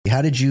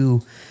how did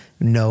you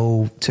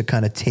know to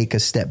kind of take a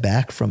step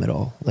back from it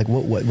all? Like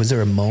what was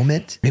there a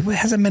moment? It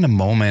hasn't been a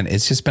moment.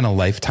 It's just been a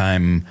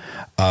lifetime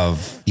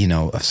of,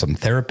 of some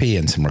therapy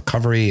and some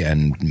recovery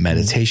and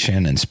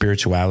meditation and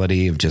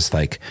spirituality, of just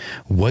like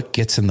what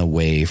gets in the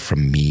way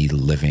from me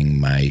living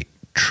my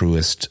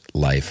truest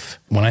life.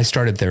 When I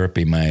started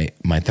therapy, my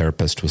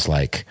therapist was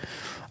like,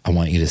 I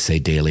want you to say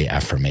daily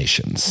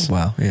affirmations.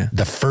 Wow. Yeah.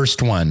 The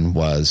first one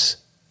was,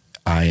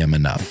 I am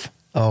enough.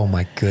 Oh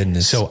my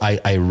goodness. So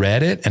I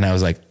read it and I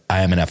was like,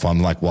 I am enough.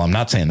 I'm like, well, I'm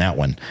not saying that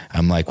one.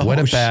 I'm like, what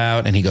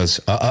about? And he goes,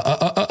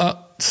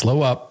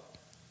 slow up.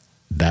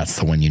 That's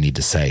the one you need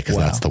to say, because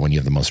that's the one you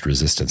have the most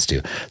resistance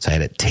to. So I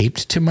had it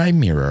taped to my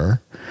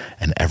mirror,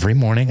 and every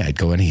morning I'd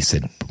go in. He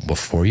said,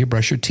 before you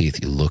brush your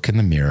teeth, you look in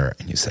the mirror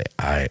and you say,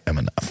 I am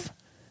enough.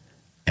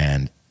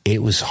 And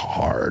it was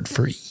hard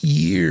for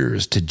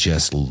years to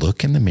just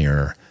look in the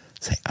mirror,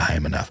 say, I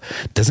am enough.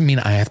 Doesn't mean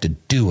I have to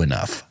do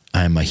enough.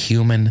 I'm a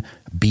human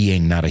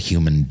being, not a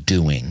human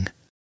doing.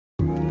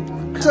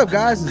 What's up,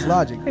 guys? It's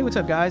Logic. Hey, what's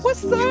up, guys?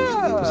 What's up?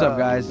 What's up,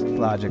 guys? It's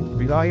Logic.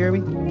 You all hear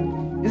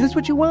me? Is this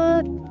what you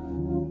want?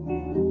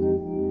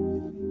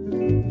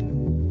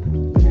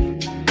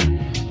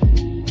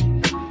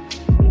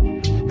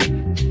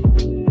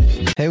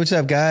 Hey, what's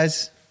up,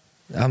 guys?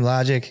 I'm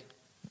Logic,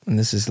 and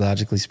this is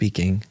Logically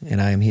Speaking,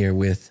 and I am here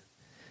with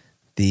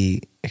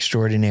the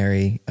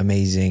extraordinary,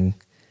 amazing,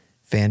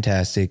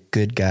 fantastic,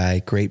 good guy,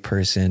 great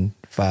person,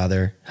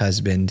 father,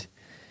 husband,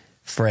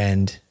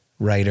 friend,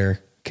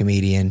 writer,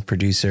 comedian,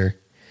 producer,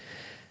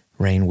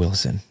 Rainn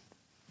Wilson.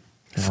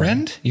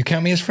 Friend? You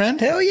count me as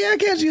friend? Hell yeah, I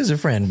count you as a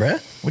friend, bruh.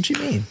 What you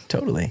mean?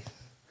 Totally.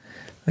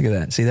 Look at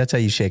that. See, that's how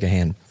you shake a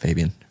hand,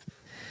 Fabian.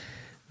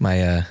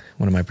 My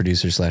one of my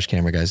producers /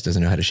 camera guys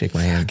doesn't know how to shake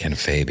my hand. Fucking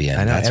Fabian.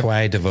 I know. That's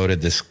why I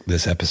devoted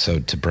this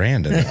episode to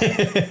Brandon,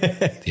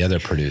 the other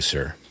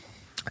producer.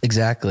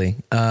 Exactly.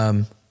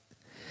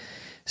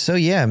 So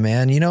yeah,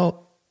 man,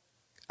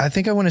 I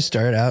think I want to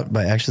start out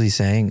by actually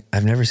saying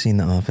I've never seen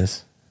The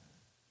Office.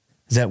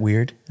 Is that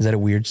weird? Is that a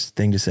weird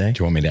thing to say? Do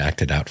you want me to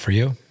act it out for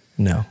you?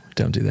 No,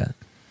 don't do that.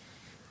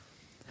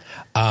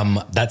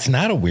 That's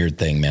not a weird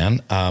thing,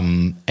 man.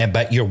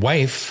 But your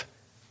wife...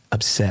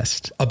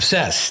 Obsessed.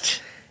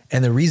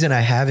 And the reason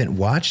I haven't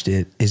watched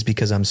it is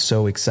because I'm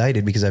so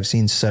excited, because I've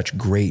seen such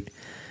great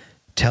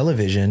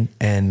television,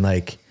 and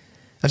like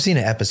I've seen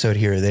an episode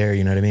here or there,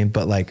 you know what I mean?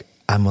 But like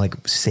I'm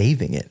like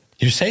saving it.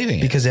 You're saving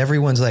it. Because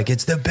everyone's like,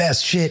 it's the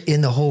best shit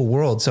in the whole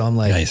world. So I'm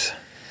like, nice.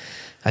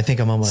 I think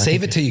I'm almost...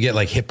 Save it till you get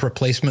like hip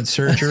replacement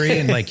surgery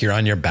and like you're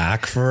on your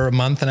back for a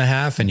month and a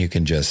half and you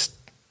can just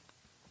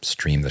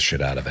stream the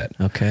shit out of it.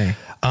 Okay.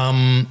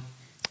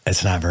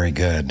 It's not very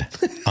good.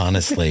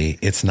 Honestly,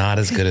 it's not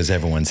as good as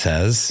everyone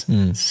says.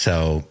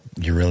 So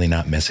you're really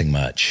not missing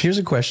much. Here's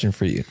a question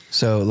for you.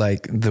 So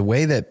like the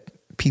way that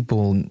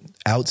people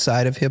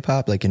outside of hip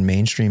hop, like in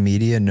mainstream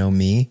media, know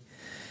me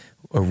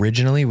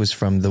originally was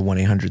from the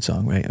 1-800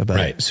 song, right?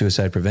 About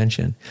suicide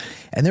prevention.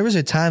 And there was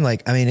a time,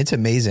 like, I mean, it's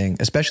amazing,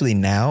 especially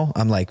now.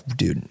 I'm like,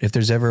 dude, if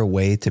there's ever a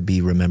way to be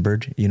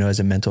remembered,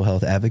 as a mental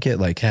health advocate,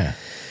 like,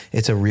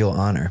 it's a real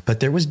honor. But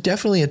there was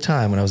definitely a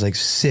time when I was like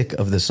sick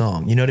of the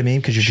song. You know what I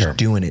mean? Because you're just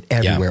doing it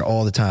everywhere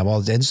all the time.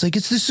 And it's like,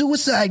 it's the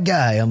suicide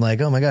guy. I'm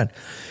like, oh my God.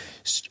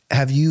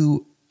 Have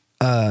you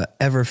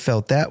ever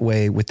felt that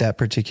way with that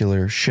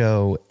particular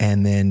show?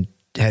 And then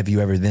have you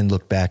ever then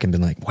looked back and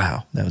been like,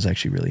 wow, that was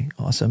actually really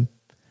awesome?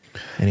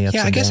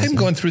 Yeah, I guess I'm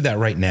going through that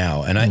right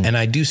now. And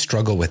I do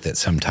struggle with it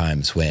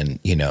sometimes when,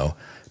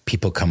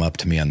 people come up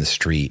to me on the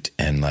street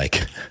and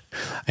like,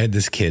 I had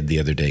this kid the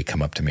other day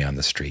come up to me on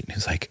the street and he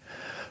was like,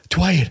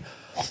 Dwight.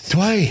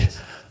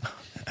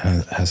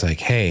 And I was like,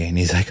 hey. And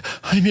he's like,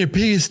 I'm your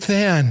biggest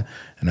fan.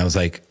 And I was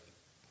like,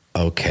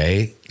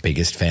 okay,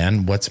 biggest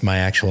fan. What's my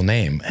actual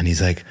name? And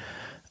he's like,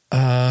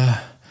 I'm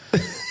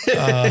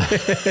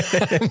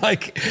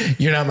like,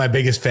 you're not my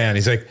biggest fan.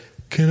 He's like,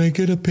 can I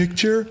get a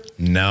picture?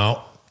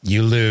 No,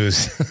 you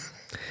lose.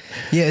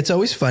 Yeah, it's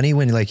always funny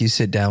when like you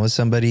sit down with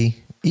somebody,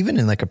 even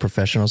in like a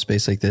professional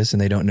space like this, and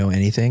they don't know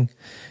anything.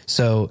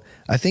 So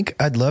I think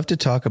I'd love to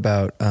talk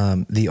about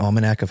the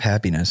Almanac of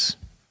Happiness.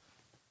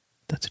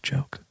 That's a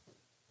joke.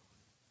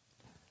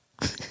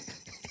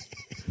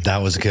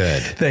 That was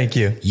good. Thank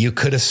you. You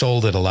could have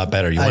sold it a lot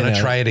better. You want to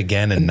try it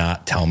again and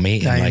not tell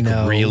me and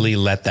like really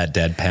let that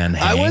deadpan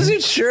hang? I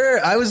wasn't sure.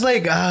 I was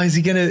like, oh, is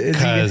he going to?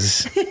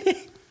 Because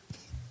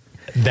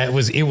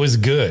it was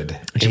good.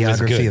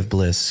 Geography of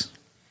Bliss.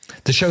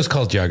 The show's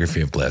called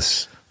Geography of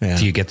Bliss. Yeah.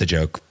 Do you get the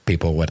joke,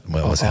 people? What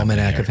was happening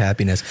Almanac of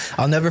Happiness.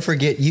 I'll never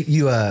forget.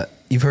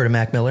 You've heard of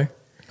Mac Miller?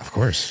 Of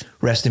course.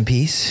 Rest in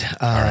peace.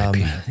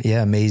 R.I.P.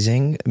 Yeah,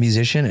 amazing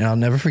musician. And I'll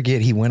never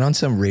forget, he went on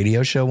some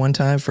radio show one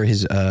time for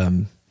his,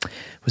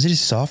 was it his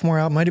sophomore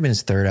album? Might have been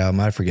his third album.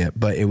 I forget.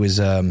 But it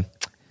was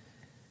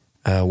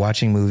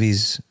watching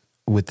movies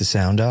with the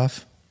sound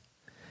off.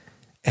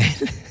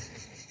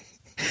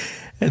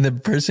 And the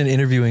person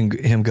interviewing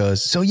him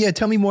goes, so yeah,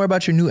 tell me more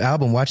about your new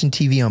album, watching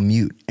TV on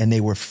mute. And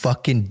they were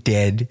fucking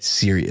dead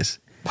serious.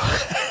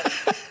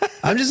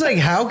 I'm just like,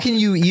 how can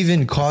you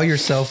even call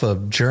yourself a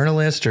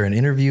journalist or an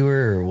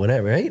interviewer or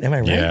whatever, right? Am I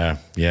right?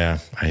 Yeah,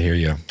 I hear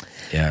you.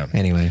 Yeah.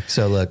 Anyway,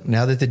 so look,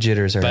 now that the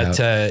jitters are out.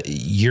 But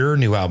your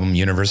new album,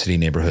 University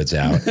Neighborhood's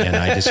out, and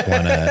I just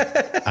want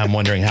to, I'm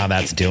wondering how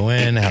that's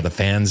doing, how the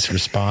fans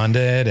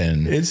responded,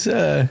 and it's,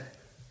 they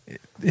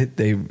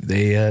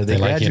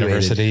like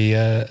University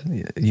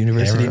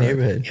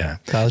Neighborhood. Yeah.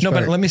 College no,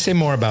 Park. but let me say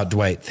more about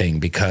Dwight thing,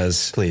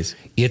 because please,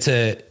 it's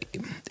a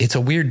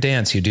weird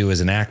dance you do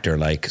as an actor.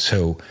 Like,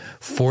 so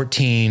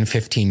 14,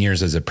 15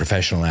 years as a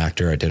professional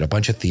actor, I did a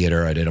bunch of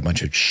theater. I did a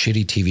bunch of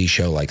shitty TV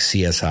show like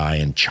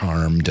CSI and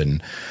Charmed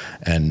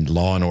and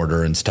Law and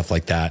Order and stuff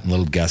like that, and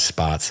little guest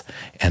spots.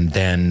 And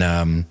then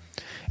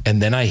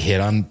I hit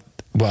on,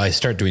 I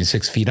start doing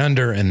 6 Feet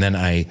Under, and then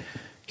I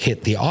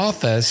hit The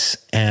Office,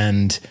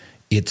 and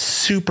it's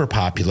super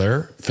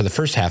popular for the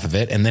first half of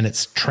it, and then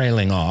it's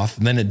trailing off,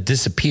 and then it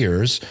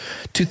disappears.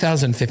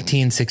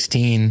 2015,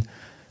 16,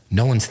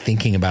 no one's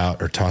thinking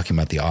about or talking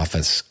about The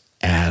Office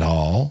at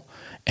all.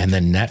 And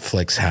then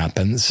Netflix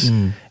happens,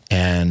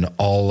 and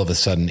all of a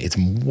sudden it's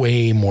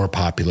way more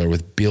popular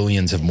with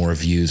billions of more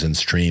views and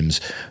streams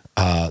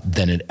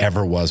than it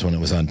ever was when it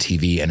was on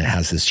TV, and it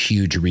has this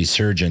huge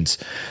resurgence.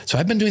 So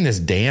I've been doing this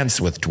dance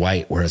with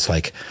Dwight where it's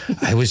like,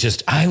 I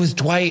was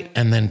Dwight,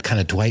 and then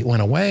kind of Dwight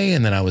went away,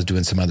 and then I was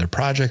doing some other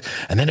project,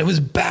 and then it was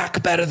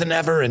back better than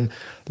ever. And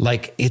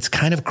like, it's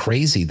kind of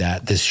crazy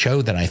that this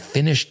show that I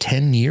finished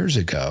 10 years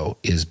ago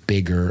is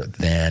bigger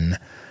than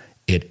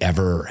it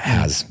ever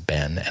has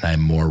been, and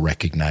I'm more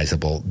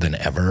recognizable than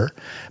ever.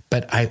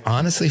 But I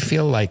honestly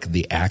feel like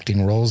the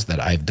acting roles that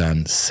I've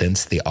done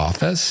since The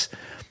Office,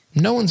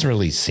 no one's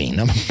really seen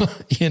them,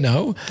 you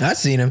know? I've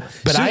seen them.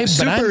 But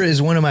Super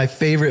is one of my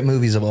favorite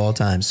movies of all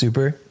time.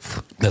 Super.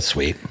 That's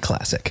sweet.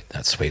 Classic.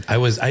 That's sweet.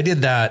 I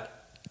did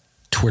that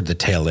toward the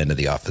tail end of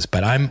The Office,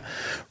 but I'm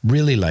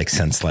really like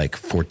since like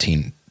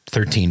 13,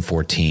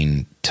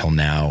 14 till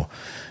now,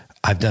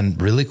 I've done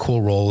really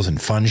cool roles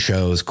and fun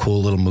shows,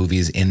 cool little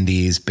movies,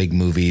 indies, big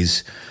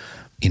movies,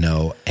 you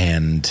know,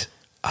 and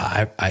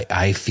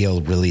I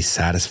feel really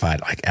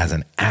satisfied. Like as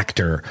an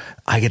actor,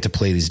 I get to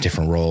play these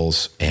different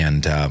roles,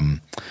 and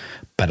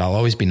but I'll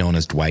always be known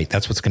as Dwight.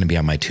 That's what's going to be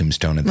on my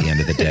tombstone at the end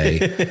of the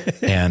day,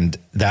 and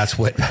that's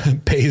what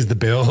pays the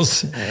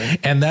bills,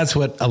 and that's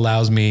what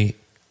allows me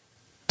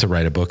to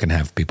write a book and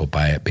have people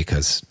buy it,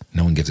 because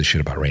no one gives a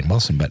shit about Rainn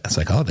Wilson. But it's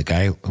like, oh, the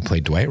guy who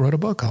played Dwight wrote a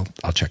book.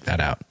 I'll check that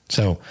out.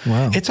 So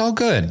It's all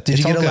good. Did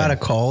you get a lot of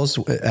calls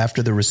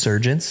after the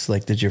resurgence?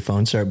 Like, did your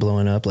phone start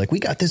blowing up? Like, we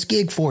got this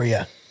gig for you.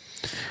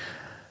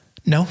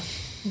 No.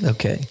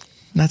 Okay.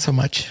 Not so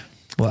much.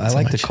 Well, I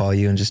like to call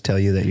you and just tell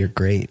you that you're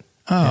great.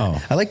 Oh. Yeah.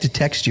 I like to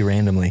text you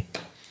randomly.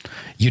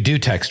 You do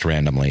text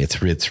randomly.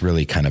 It's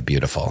really kind of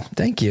beautiful.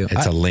 Thank you.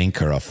 It's a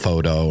link or a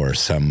photo or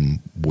some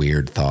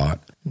weird thought.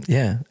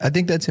 Yeah, I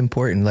think that's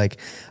important. Like,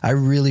 I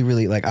really,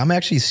 really like, I'm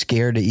actually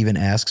scared to even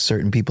ask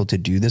certain people to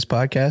do this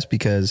podcast,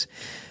 because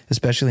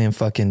especially in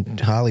fucking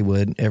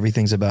Hollywood,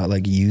 everything's about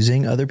like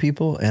using other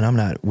people, and I'm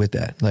not with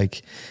that.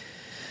 Like,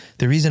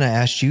 the reason I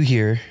asked you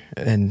here,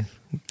 and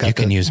you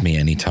can use me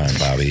anytime,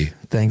 Bobby.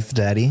 Thanks,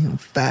 Daddy.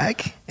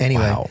 Back.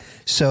 Anyway,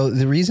 So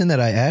the reason that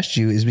I asked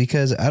you is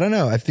because, I don't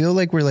know, I feel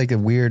like we're like a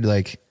weird,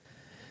 like,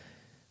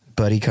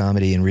 buddy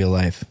comedy in real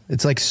life.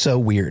 It's like so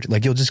weird.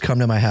 Like, you'll just come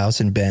to my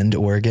house in Bend,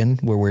 Oregon,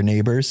 where we're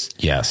neighbors.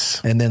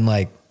 Yes. And then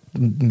like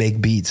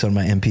make beats on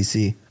my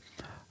MPC.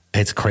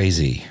 It's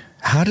crazy.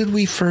 How did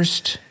we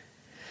first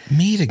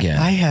meet again?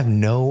 I have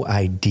no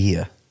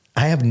idea.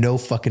 I have no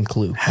fucking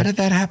clue. How did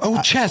that happen?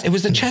 Oh, chess. It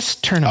was the chess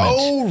tournament.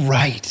 Oh,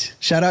 right.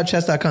 Shout out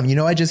chess.com. You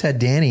know, I just had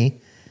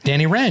Danny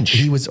Wrench.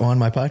 He was on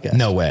my podcast.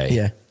 No way.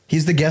 Yeah.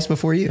 He's the guest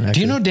before you. Actually. Do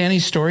you know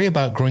Danny's story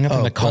about growing up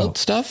in the cult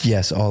stuff?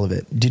 Yes, all of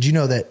it. Did you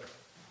know that?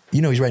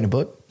 You know he's writing a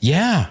book?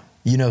 Yeah.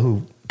 You know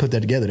who put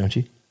that together, don't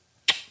you?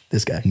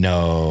 This guy.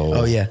 No.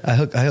 Oh, yeah. I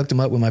hooked him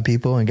up with my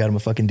people and got him a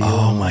fucking deal.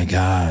 Oh, my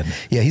God.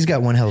 Yeah, he's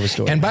got one hell of a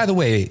story. And by the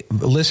way,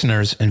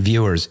 listeners and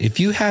viewers, if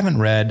you haven't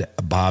read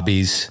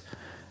Bobby's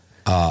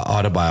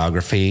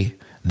autobiography,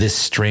 This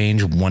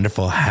Strange,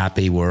 Wonderful,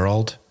 Happy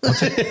World,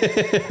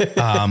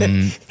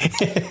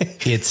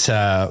 it's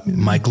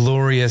My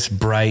Glorious,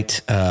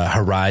 Bright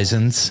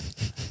Horizons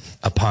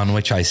Upon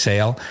Which I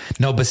Sail.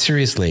 No, but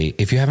seriously,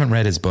 if you haven't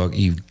read his book,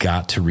 you've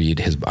got to read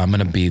his. I'm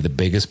going to be the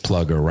biggest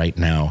plugger right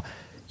now.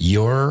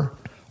 Your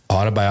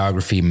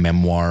autobiography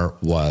memoir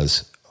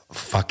was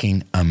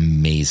fucking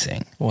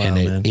amazing. Wow, and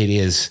man. It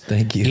is.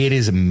 Thank you. It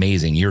is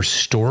amazing. Your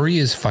story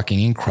is fucking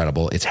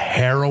incredible. It's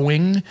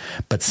harrowing,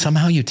 but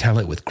somehow you tell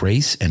it with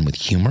grace and with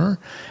humor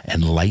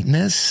and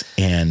lightness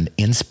and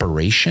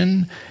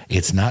inspiration.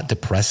 It's not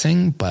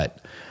depressing, but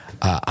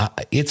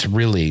it's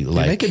really like,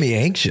 you're making me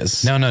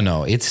anxious.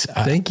 No. It's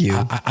thank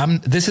you.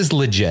 This is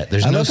legit.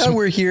 There's I love how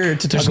we're here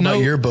to talk about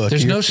your book.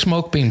 There's no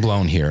smoke being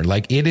blown here.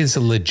 Like, it is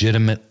a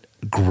legitimate,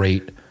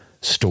 great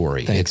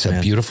story. Thanks, it's man.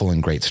 a beautiful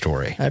and great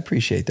story. I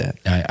appreciate that.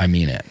 I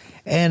mean it.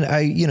 And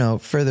I,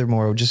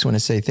 furthermore, just want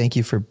to say thank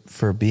you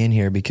for being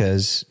here,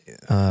 because,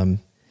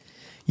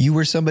 you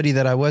were somebody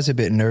that I was a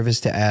bit nervous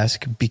to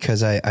ask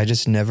because I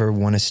just never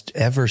want to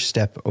ever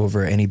step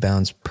over any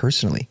bounds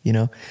personally. You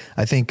know,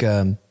 I think,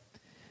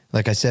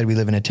 like I said, we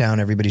live in a town,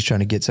 everybody's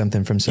trying to get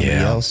something from somebody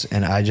else.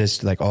 And I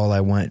just like, all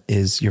I want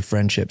is your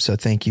friendship. So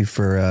thank you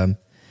for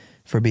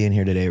being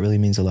here today. It really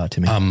means a lot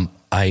to me.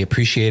 I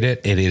appreciate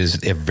it. It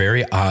is a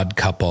very odd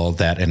couple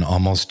that an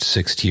almost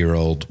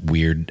 60-year-old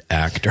weird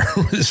actor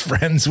was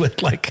friends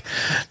with like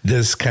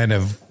this kind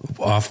of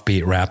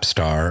offbeat rap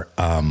star.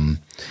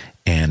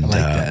 And, I like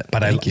that.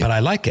 But I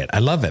like it. I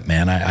love it,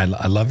 man.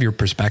 I love your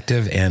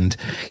perspective. And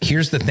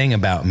here's the thing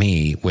about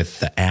me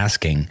with the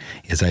asking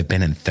is I've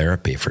been in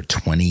therapy for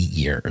 20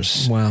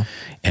 years. Wow.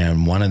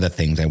 And one of the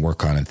things I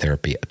work on in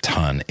therapy a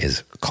ton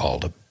is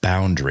called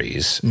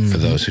boundaries. For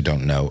those who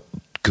don't know,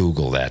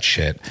 Google that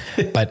shit.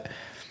 But,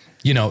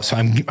 you know, so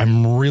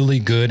I'm really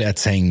good at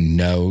saying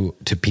no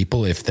to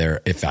people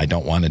if I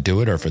don't want to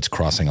do it or if it's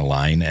crossing a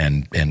line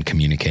and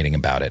communicating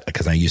about it,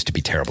 because I used to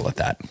be terrible at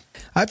that.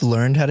 I've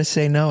learned how to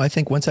say no. I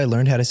think once I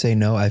learned how to say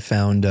no, I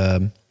found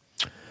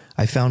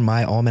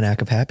my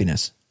almanac of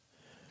happiness.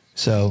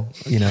 So,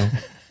 you know,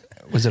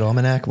 was it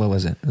almanac? What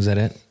was it? Was that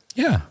it?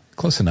 Yeah,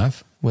 close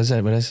enough. Was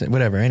that what I said?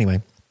 Whatever.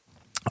 Anyway,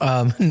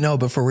 no,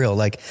 but for real,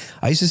 like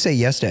I used to say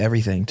yes to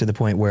everything to the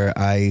point where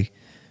I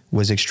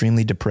was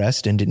extremely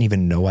depressed and didn't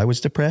even know I was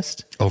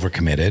depressed.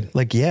 Overcommitted.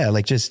 Like, yeah,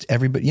 like just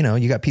everybody, you know,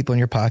 you got people in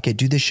your pocket,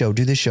 do this show,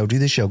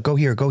 go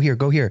here, go here,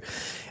 go here.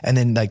 And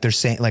then like they're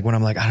saying, like when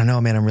I'm like, I don't know,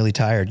 man, I'm really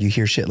tired. You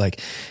hear shit like,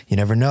 you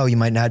never know, you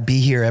might not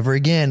be here ever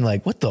again.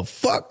 Like, what the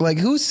fuck? Like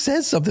who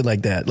says something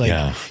like that?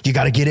 Like, you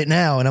got to get it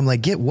now. And I'm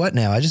like, get what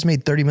now? I just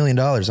made $30 million.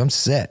 I'm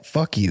set.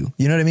 Fuck you.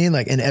 You know what I mean?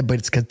 Like, but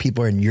it's because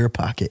people are in your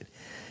pocket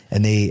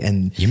and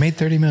you made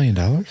 $30 million?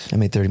 I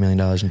made $30 million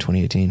in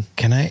 2018.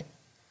 Can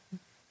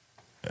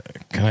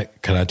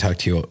I talk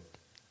to you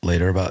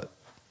later about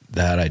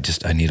that?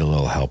 I need a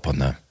little help on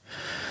the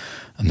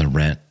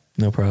rent.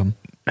 No problem.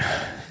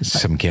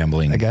 Some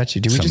gambling. I got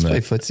you. Do we just play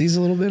footsies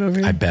a little bit over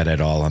here? I bet it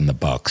all on the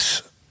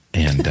Bucks.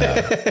 And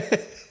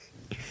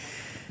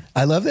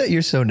I love that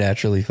you're so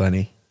naturally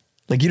funny.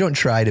 Like you don't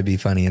try to be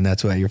funny, and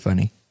that's why you're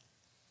funny.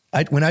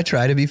 When I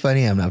try to be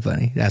funny, I'm not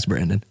funny. Ask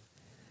Brandon.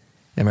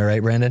 Am I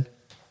right, Brandon?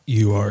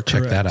 You are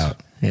Check correct. that out.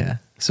 Yeah.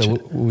 So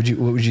what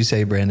would you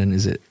say, Brandon?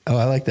 Is it? Oh,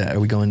 I like that. Are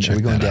we going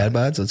dad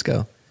bods? Let's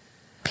go.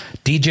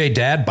 DJ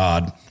Dad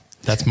Bod.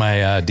 That's my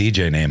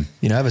DJ name.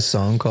 You know, I have a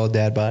song called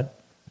Dad Bod.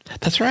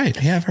 That's right.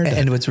 Yeah, I've heard that.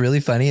 And what's really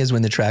funny is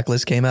when the track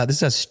list came out, this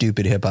is how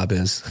stupid hip hop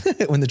is.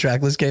 When the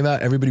track list came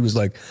out, everybody was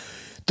like,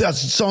 that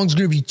song's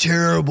going to be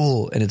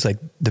terrible. And it's like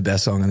the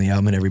best song on the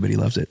album and everybody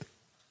loves it.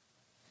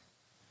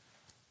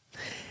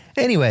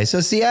 Anyway,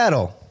 so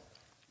Seattle.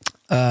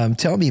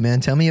 Tell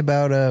me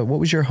about what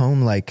was your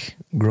home like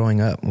growing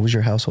up? What was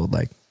your household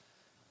like?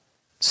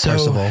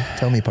 Parsival.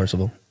 Tell me,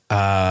 Parsival.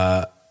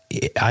 I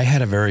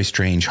had a very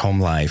strange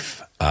home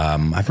life.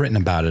 I've written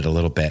about it a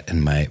little bit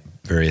in my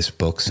various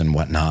books and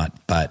whatnot,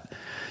 but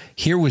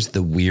here was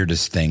the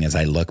weirdest thing as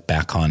I look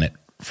back on it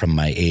from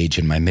my age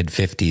in my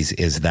mid-50s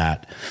is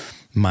that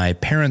my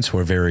parents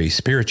were very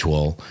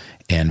spiritual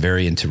and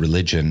very into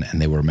religion,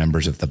 and they were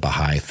members of the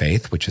Baha'i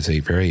faith, which is a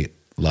very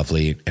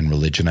lovely in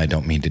religion. I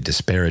don't mean to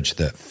disparage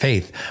the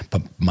faith,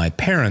 but my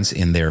parents,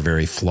 in their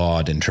very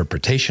flawed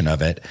interpretation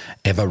of it,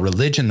 have a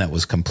religion that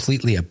was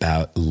completely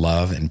about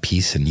love and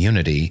peace and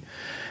unity.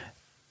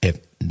 If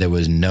there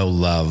was no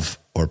love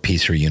or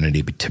peace or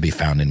unity to be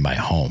found in my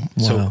home.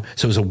 Wow.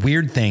 So it was a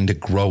weird thing to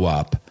grow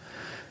up.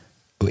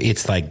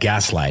 It's like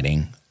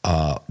gaslighting.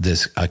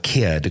 A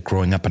kid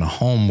growing up in a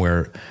home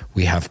where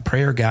we have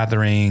prayer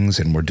gatherings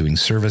and we're doing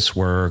service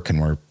work and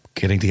we're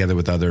getting together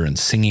with other and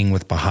singing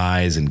with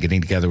Baha'is and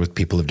getting together with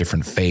people of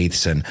different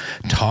faiths and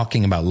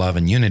talking about love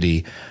and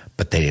unity,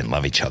 but they didn't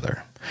love each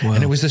other. Wow.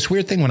 And it was this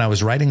weird thing when I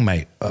was writing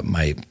my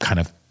kind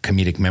of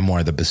comedic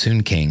memoir, The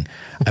Bassoon King,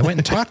 I went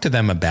and talked to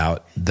them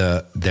about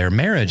their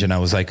marriage. And I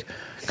was like,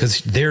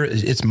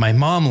 because my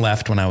mom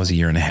left when I was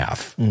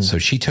 1.5 years. So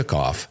she took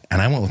off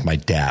and I went with my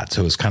dad.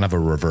 So it was kind of a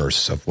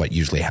reverse of what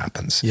usually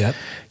happens. Yep.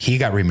 He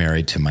got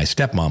remarried to my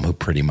stepmom, who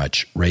pretty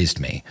much raised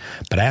me.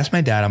 But I asked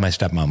my dad and my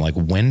stepmom, like,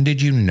 when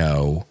did you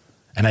know?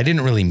 And I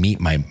didn't really meet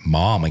my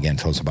mom again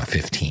until I was about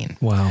 15.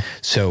 Wow.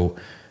 So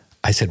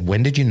I said,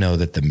 when did you know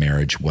that the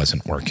marriage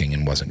wasn't working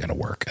and wasn't going to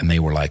work? And they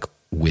were like,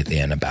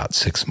 within about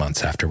 6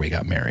 months after we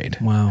got married.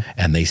 Wow.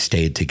 And they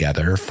stayed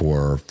together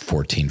for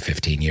 14,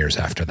 15 years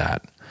after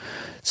that.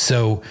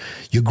 So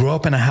you grow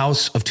up in a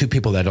house of two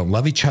people that don't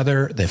love each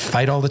other. They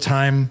fight all the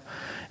time.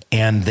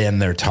 And then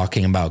they're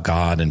talking about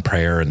God and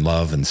prayer and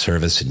love and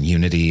service and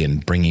unity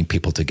and bringing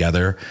people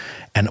together,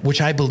 and which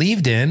I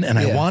believed in and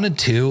I wanted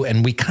to.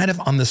 And we kind of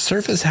on the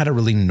surface had a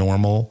really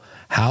normal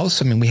house.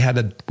 I mean,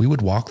 we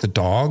would walk the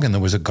dog and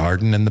there was a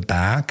garden in the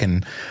back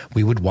and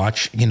we would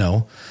watch,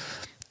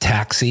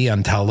 Taxi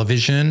on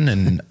television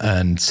and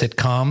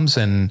sitcoms.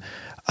 And,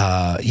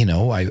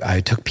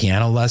 I took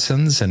piano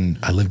lessons and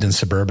I lived in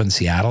suburban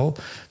Seattle.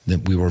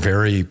 We were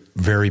very,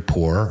 very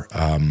poor.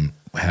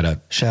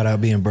 Shout out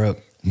being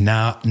broke.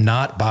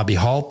 not Bobby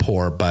Hall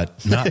poor,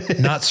 but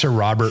not Sir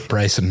Robert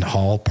Bryson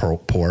Hall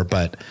poor,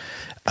 but,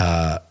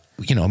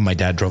 my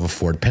dad drove a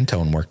Ford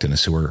Pinto and worked in a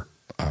sewer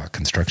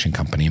construction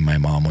company. My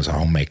mom was a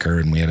homemaker,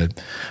 and we had a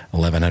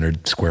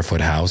 1,100 square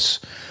foot house,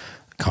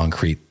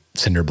 concrete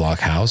cinder block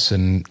house.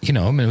 And,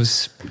 it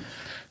was,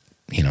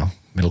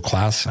 middle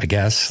class, I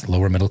guess,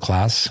 lower middle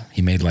class.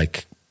 He made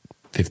like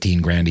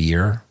 15 grand a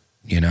year,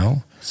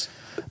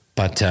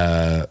 but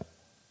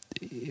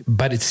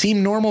it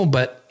seemed normal,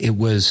 but it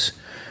was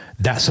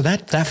that. So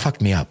that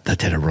fucked me up. That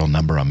did a real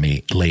number on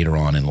me later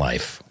on in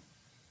life.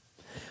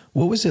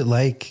 What was it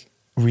like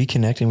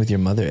reconnecting with your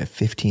mother at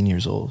 15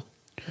 years old?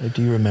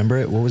 Do you remember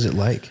it? What was it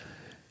like?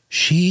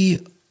 She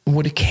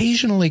would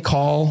occasionally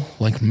call,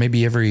 like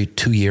maybe every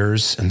 2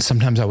 years. And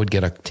sometimes I would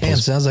get a... Damn,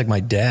 sounds like my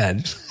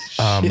dad.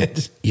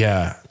 Shit.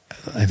 Yeah.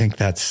 I think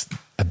that's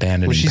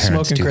abandoning parents. Was she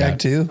parents smoking crack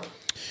too?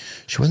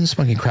 She wasn't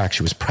smoking crack.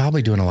 She was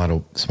probably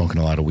smoking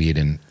a lot of weed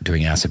and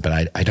doing acid,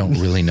 but I don't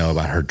really know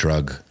about her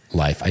drug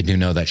life. I do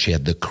know that she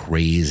had the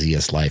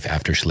craziest life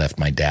after she left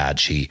my dad.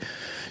 She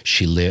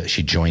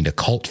joined a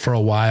cult for a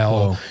while.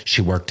 Whoa.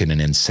 She worked in an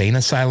insane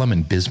asylum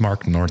in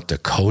Bismarck, North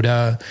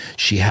Dakota.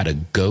 She had a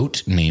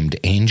goat named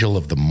Angel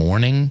of the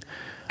Morning.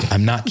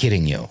 I'm not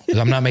kidding you.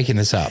 I'm not making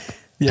this up.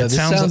 Yeah, this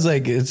sounds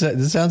like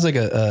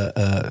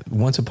a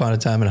Once Upon a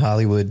Time in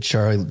Hollywood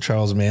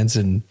Charles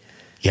Manson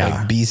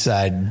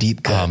B-side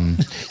deep cut.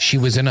 She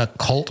was in a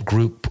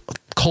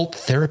cult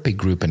therapy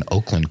group in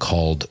Oakland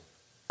called,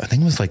 I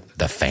think it was like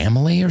The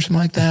Family or something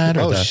like that.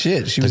 Or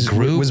shit. She was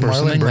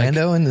Marlon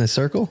Brando in the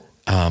circle?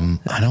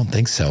 I don't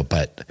think so,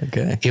 but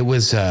okay. It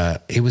was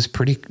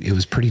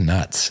pretty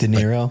nuts. De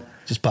Niro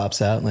just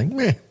pops out like,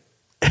 meh.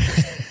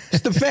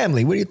 It's The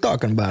Family. What are you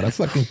talking about? I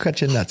fucking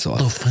cut your nuts off.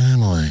 The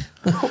Family.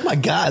 Oh my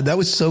God, that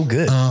was so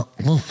good.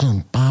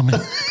 Listen, Bobby,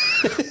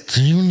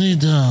 do you need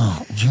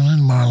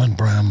Marlon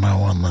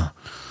Brando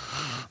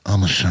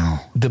on the show?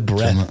 The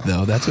breath,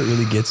 though, that's what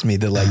really gets me.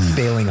 The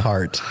failing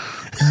heart.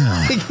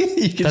 Yeah.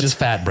 That's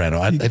fat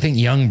Brando. I think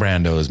young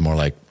Brando is more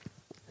like,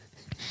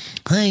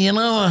 hey, I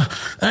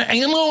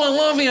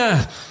love you,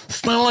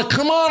 Stella.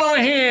 Come on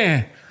over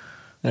here.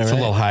 It's a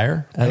little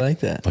higher. I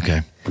like that.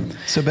 Okay.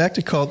 So back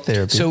to cult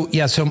therapy. So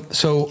yeah,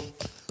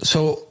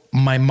 so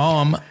my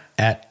mom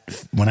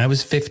when I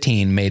was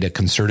 15 made a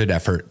concerted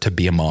effort to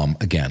be a mom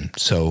again.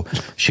 So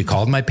she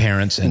called my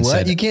parents and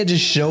said, you can't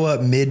just show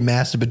up mid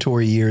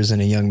masturbatory years in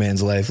a young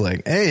man's life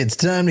like, hey, it's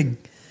time to.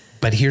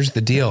 But here's the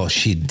deal.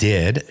 She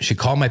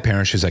called my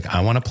parents. She's like,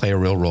 I want to play a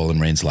real role in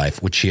Rainn's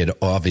life, which she had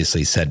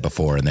obviously said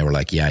before. And they were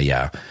like,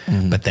 yeah.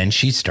 Mm-hmm. But then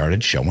she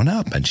started showing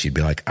up and she'd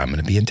be like, I'm going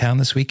to be in town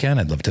this weekend.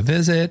 I'd love to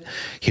visit.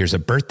 Here's a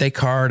birthday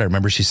card. I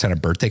remember she sent a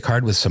birthday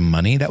card with some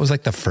money. That was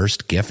like the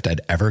first gift I'd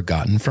ever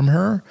gotten from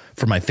her.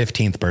 For my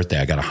 15th birthday,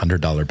 I got a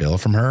 $100 bill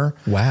from her.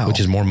 Wow. Which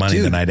is more money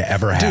than I'd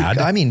ever had.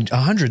 I mean, $100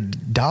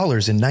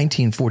 in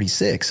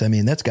 1946. I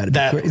mean, that's got to be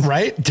crazy.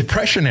 Right?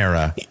 Depression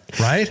era,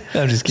 right?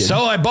 I'm just kidding.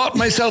 So I bought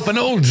myself an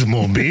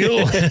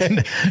Oldsmobile.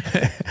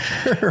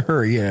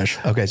 Yes.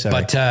 Okay, sorry.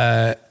 But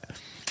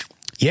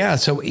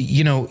so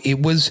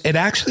it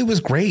actually was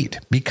great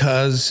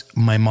because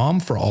my mom,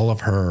 for all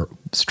of her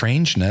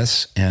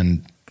strangeness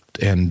and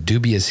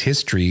dubious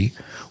history,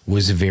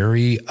 was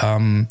very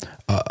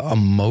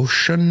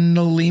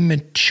emotionally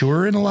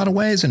mature in a lot of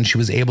ways, and she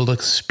was able to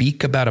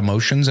speak about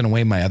emotions in a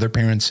way my other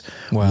parents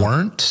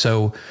weren't.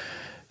 So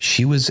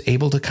she was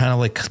able to kind of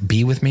like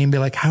be with me and be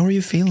like, how are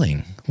you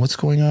feeling? What's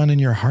going on in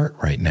your heart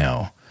right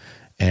now?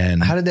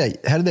 And how did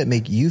that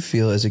make you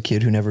feel as a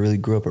kid who never really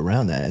grew up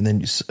around that? And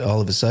then all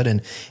of a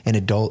sudden an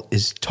adult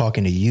is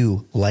talking to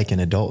you like an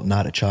adult,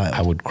 not a child.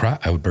 I would cry.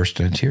 I would burst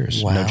into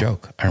tears. Wow. No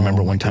joke. I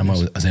remember one time I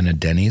was in a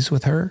Denny's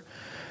with her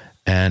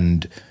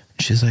and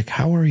she's like,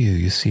 how are you?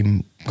 You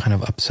seem kind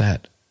of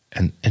upset.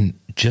 And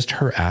just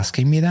her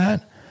asking me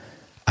that,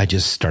 I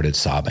just started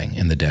sobbing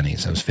in the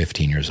Denny's. I was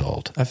 15 years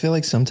old. I feel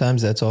like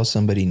sometimes that's all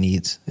somebody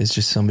needs. It's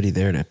just somebody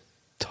there to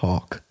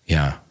talk.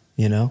 Yeah.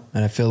 And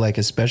I feel like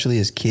especially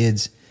as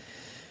kids,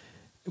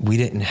 we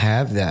didn't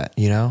have that,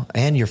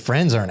 and your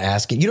friends aren't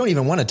asking. You don't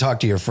even want to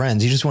talk to your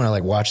friends. You just want to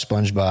like watch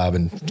SpongeBob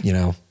and,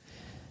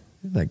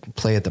 like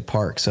play at the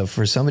park. So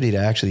for somebody to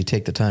actually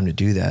take the time to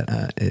do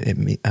that,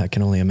 I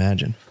can only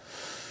imagine.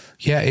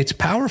 Yeah, it's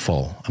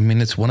powerful. I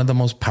mean, it's one of the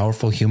most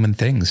powerful human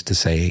things to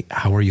say,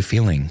 how are you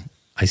feeling?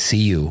 I see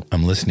you.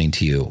 I'm listening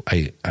to you.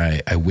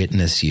 I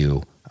witness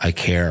you. I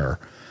care.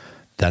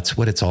 That's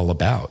what it's all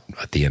about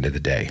at the end of the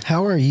day.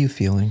 How are you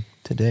feeling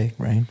today,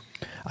 Rainn?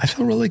 I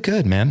feel really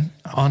good, man.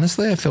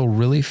 Honestly, I feel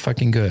really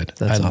fucking good.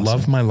 I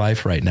love my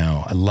life right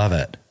now. I love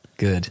it.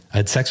 Good. I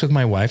had sex with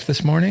my wife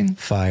this morning.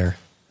 Fire.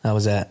 How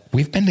was that?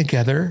 We've been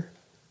together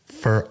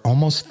for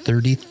almost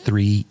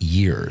 33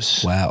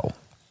 years. Wow.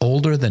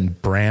 Older than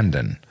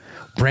Brandon.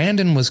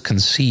 Brandon was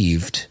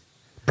conceived.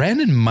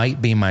 Brandon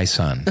might be my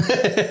son.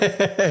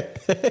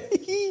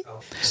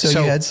 So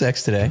you had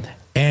sex today.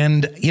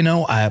 And,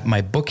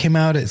 my book came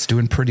out. It's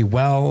doing pretty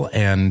well.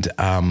 And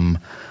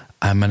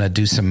I'm going to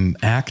do some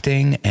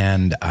acting,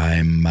 and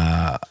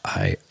my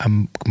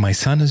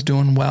son is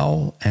doing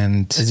well.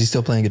 And is he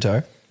still playing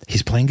guitar?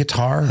 He's playing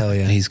guitar. Hell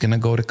yeah. And he's going to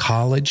go to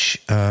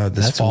college this fall.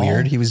 That's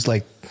weird. He was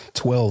like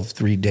 12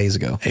 3 days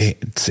ago.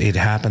 It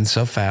happened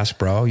so fast,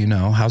 bro. You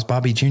know, how's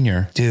Bobby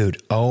Jr.?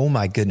 Dude, oh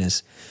my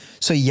goodness.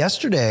 So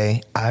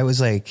yesterday I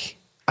was like,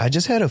 I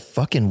just had a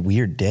fucking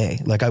weird day.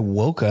 Like I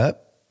woke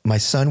up, my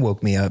son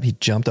woke me up. He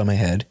jumped on my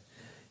head.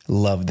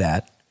 Loved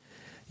that.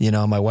 You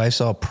know, my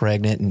wife's all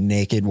pregnant and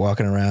naked,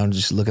 walking around,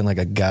 just looking like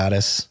a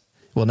goddess.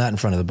 Well, not in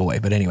front of the boy,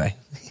 but anyway,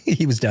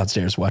 he was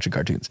downstairs watching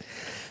cartoons.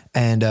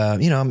 And,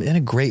 you know, I'm in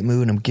a great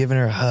mood. I'm giving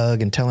her a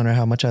hug and telling her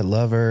how much I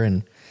love her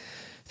and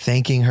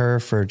thanking her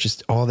for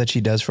just all that she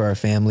does for our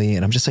family.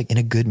 And I'm just like in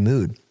a good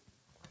mood.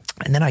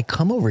 And then I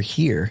come over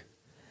here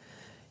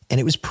and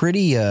it was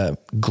pretty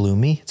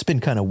gloomy. It's been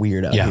kind of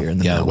weird out here.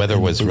 The weather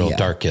was real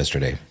dark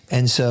yesterday.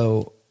 And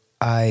so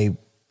I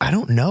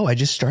don't know. I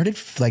just started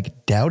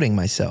like doubting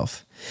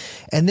myself.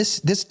 And this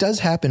does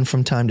happen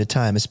from time to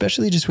time,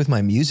 especially just with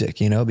my music,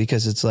 you know,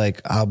 because it's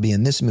like, I'll be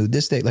in this mood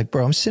this day. Like,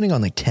 bro, I'm sitting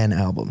on like 10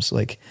 albums,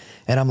 like,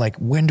 and I'm like,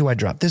 when do I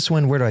drop this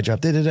one? Where do I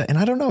drop da-da-da? And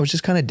I don't know. I was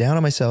just kind of down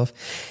on myself.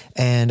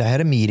 And I had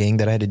a meeting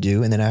that I had to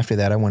do. And then after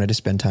that, I wanted to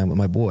spend time with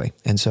my boy.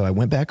 And so I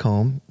went back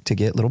home to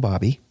get little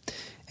Bobby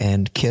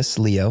and kiss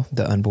Leo,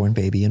 the unborn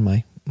baby in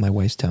my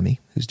wife's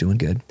tummy, who's doing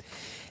good.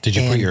 Did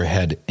you put your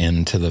head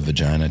into the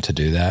vagina to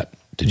do that?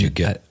 Did you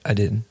get? I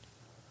didn't.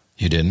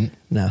 You didn't?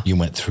 No. You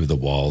went through the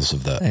walls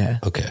of the... Yeah.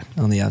 Okay.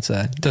 On the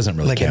outside. Doesn't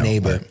really like count. Like a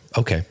neighbor.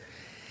 Okay.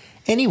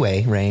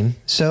 Anyway, Rainn,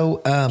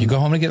 so... you go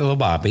home to get little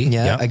Bobby.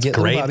 Yeah, I get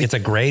little Bobby. It's a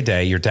gray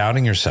day. You're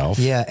doubting yourself.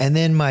 Yeah, and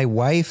then my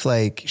wife,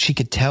 like, she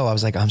could tell. I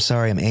was like, I'm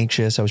sorry, I'm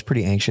anxious. I was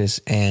pretty anxious.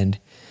 And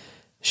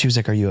she was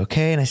like, are you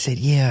okay? And I said,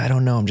 yeah, I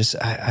don't know.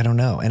 I don't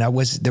know. And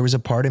there was a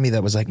part of me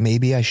that was like,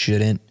 maybe I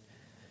shouldn't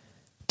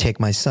take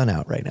my son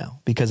out right now,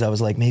 because I was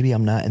like, maybe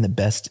I'm not in the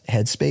best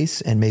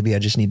headspace and maybe I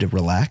just need to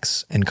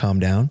relax and calm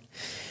down.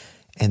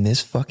 And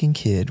this fucking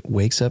kid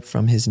wakes up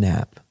from his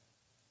nap.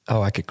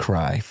 Oh, I could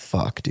cry.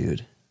 Fuck,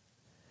 dude.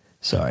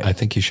 Sorry. I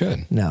think you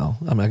should. No,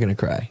 I'm not going to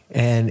cry.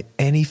 And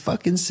he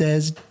fucking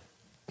says,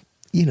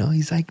 you know,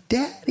 he's like,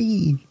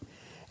 Daddy.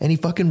 And he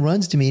fucking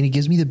runs to me and he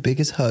gives me the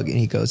biggest hug and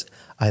he goes,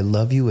 I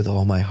love you with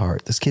all my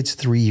heart. This kid's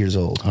 3 years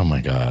old. Oh my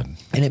God.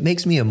 And it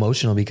makes me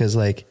emotional because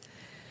like,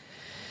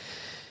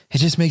 it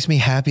just makes me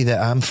happy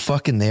that I'm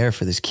fucking there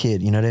for this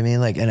kid. You know what I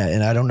mean? Like, and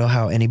I don't know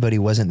how anybody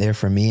wasn't there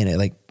for me. And it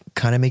like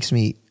kind of makes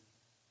me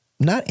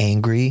not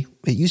angry.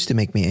 It used to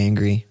make me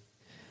angry,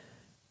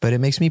 but it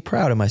makes me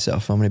proud of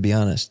myself. I'm going to be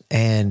honest.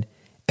 And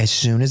as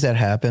soon as that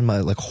happened, my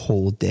like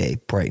whole day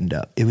brightened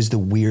up. It was the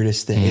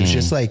weirdest thing. It was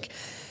just like,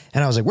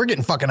 and I was like, we're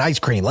getting fucking ice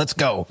cream. Let's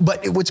go.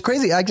 But what's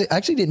crazy, I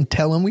actually didn't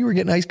tell him we were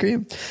getting ice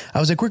cream. I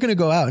was like, we're going to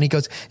go out. And he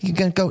goes, you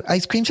going to go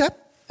ice cream shop?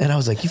 And I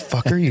was like, you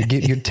fucker,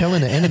 you're telling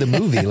the end of the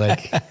movie.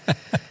 Like,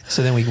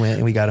 so then we went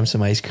and we got him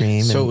some ice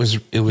cream. So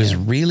it was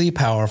really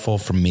powerful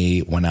for me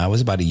when I was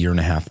about a year and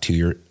a half,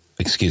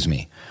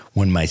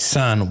 when my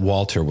son,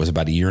 Walter, was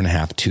about a year and a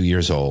half, 2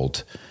 years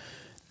old.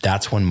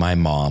 That's when my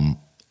mom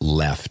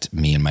left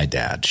me and my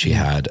dad. She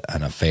had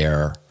an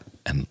affair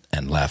and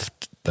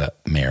left the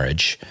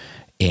marriage.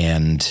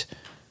 And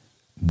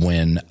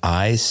when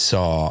I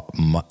saw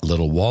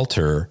little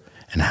Walter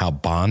and how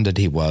bonded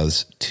he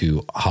was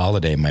to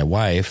Holiday, my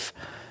wife,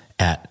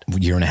 at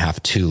year and a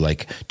half, too,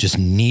 like just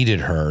needed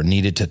her,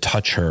 needed to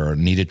touch her,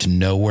 needed to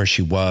know where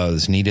she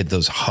was, needed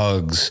those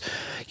hugs,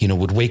 you know,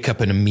 would wake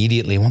up and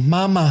immediately, well,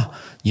 Mama,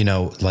 you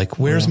know, like,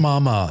 where's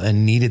Mama?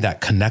 And needed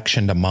that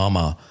connection to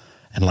Mama.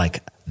 And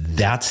like,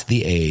 that's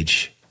the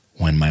age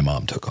when my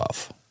mom took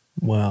off.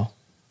 Wow.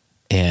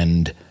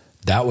 And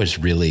that was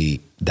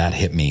really, that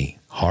hit me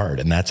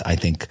hard. And that's, I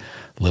think,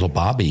 little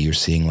Bobby, you're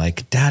seeing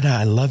like, Dada,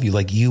 I love you.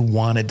 Like you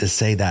wanted to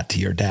say that to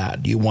your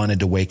dad. You wanted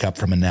to wake up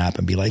from a nap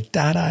and be like,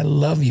 Dada, I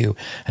love you.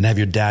 And have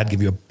your dad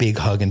give you a big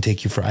hug and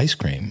take you for ice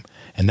cream.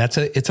 And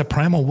it's a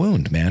primal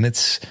wound, man.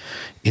 It's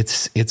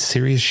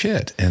serious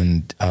shit.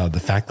 And the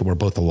fact that we're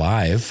both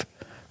alive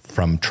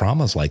from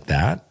traumas like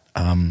that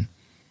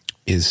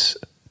is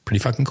pretty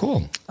fucking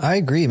cool. I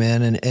agree,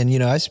 man. And you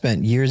know, I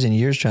spent years and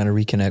years trying to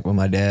reconnect with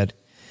my dad,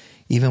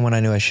 even when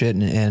I knew I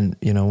shouldn't. And,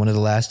 you know, one of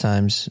the last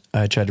times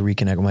I tried to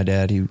reconnect with my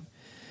dad,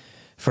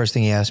 first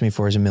thing he asked me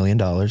for is $1 million.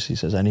 He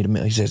says, I need $1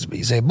 million.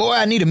 He said, boy,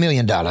 I need $1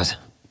 million.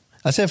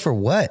 I said, for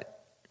what?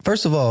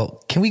 First of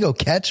all, can we go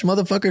catch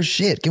motherfuckers?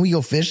 Shit. Can we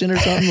go fishing or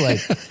something? Like,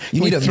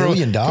 you need $1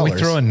 million. Can we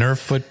throw a Nerf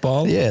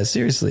football? Yeah,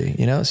 seriously.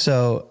 You know?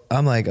 So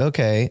I'm like,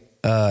 okay,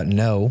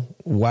 no.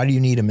 Why do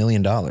you need $1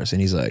 million? And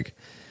he's like,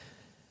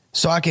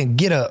 so I can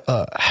get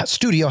a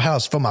studio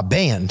house for my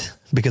band,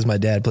 because my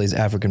dad plays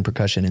African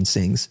percussion and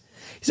sings.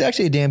 He's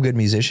actually a damn good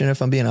musician,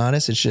 if I'm being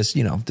honest. It's just,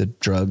 you know, the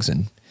drugs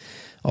and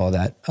all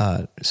that.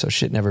 So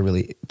shit never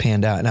really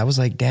panned out. And I was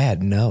like,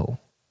 Dad, no.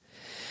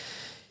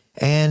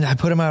 And I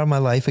put him out of my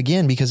life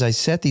again because I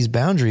set these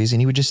boundaries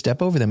and he would just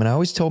step over them. And I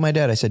always told my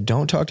dad, I said,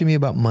 don't talk to me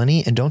about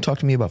money and don't talk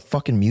to me about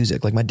fucking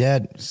music. Like my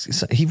dad,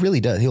 he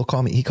really does.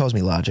 He calls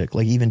me Logic,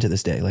 like even to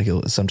this day. Like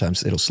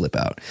sometimes it'll slip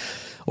out.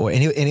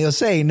 And he'll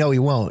say, no, he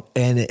won't.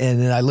 And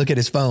then I look at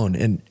his phone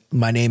and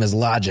my name is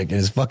Logic in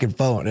his fucking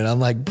phone. And I'm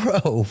like,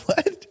 bro,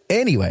 what?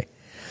 Anyway,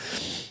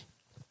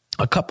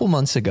 a couple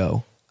months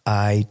ago,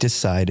 I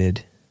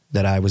decided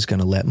that I was going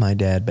to let my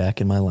dad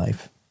back in my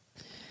life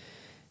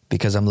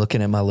because I'm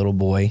looking at my little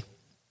boy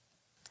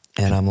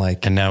and I'm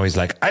like, and now he's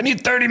like, I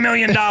need $30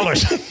 million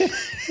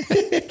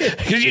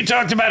because you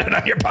talked about it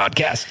on your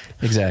podcast.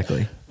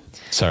 Exactly.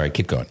 Sorry,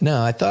 keep going.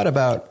 No, I thought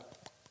about,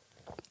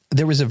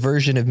 there was a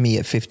version of me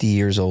at 50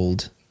 years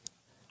old,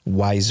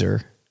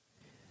 wiser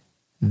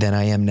than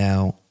I am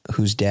now,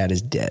 whose dad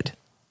is dead,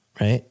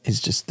 right? It's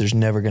just, there's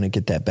never going to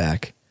get that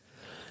back.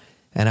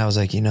 And I was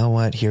like, you know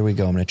what? Here we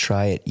go. I'm going to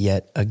try it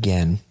yet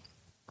again.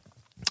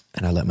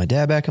 And I let my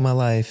dad back in my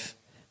life,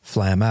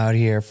 fly him out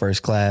here,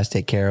 first class,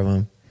 take care of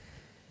him.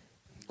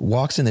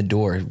 Walks in the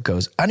door,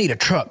 goes, I need a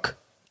truck.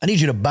 I need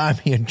you to buy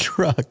me a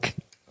truck.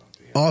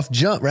 Off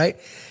jump, right?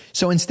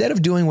 So instead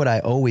of doing what I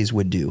always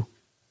would do,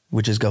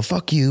 which is go,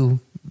 fuck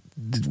you.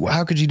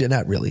 How could you do,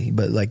 not really,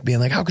 but like being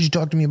like, how could you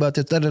talk to me about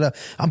this? Da, da, da.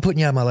 I'm putting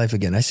you out of my life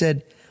again. I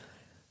said,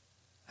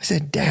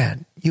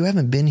 Dad, you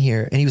haven't been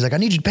here. And he was like, I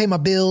need you to pay my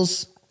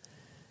bills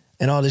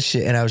and all this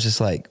shit. And I was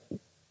just like,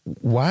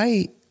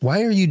 why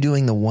are you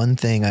doing the one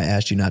thing I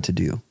asked you not to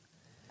do?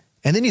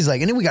 And then he's like,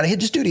 and then we got to hit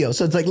the studio.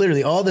 So it's like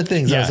literally all the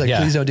things I was like,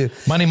 please don't do.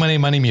 Money,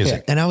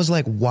 music. Yeah. And I was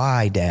like,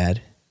 why,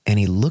 Dad? And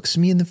he looks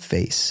me in the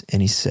face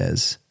and he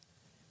says,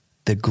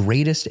 the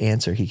greatest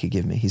answer he could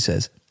give me. He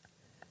says,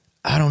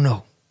 I don't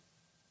know.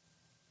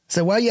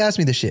 So why you ask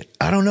me this shit?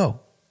 I don't know.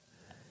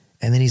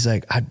 And then he's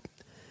like,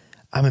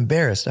 I'm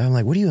embarrassed. I'm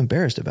like, what are you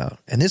embarrassed about?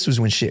 And this was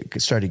when shit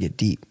started to get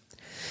deep.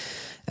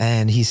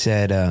 And he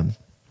said,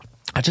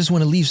 I just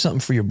want to leave something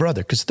for your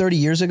brother. Because 30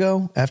 years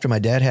ago, after my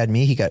dad had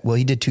me, he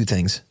did two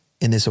things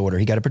in this order.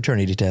 He got a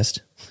paternity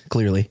test,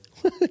 clearly,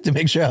 to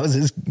make sure I was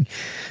his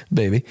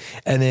baby.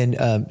 And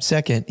then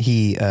second,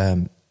 he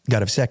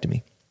got a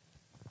vasectomy.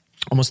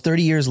 Almost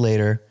 30 years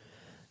later,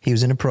 he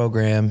was in a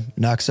program,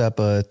 knocks up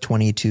a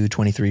 22,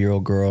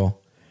 23-year-old girl.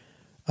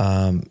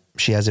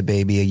 She has a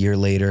baby. A year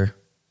later,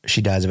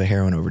 she dies of a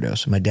heroin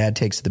overdose. My dad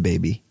takes the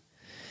baby.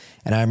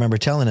 And I remember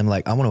telling him,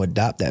 like, I want to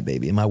adopt that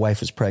baby. And my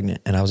wife was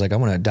pregnant. And I was like, I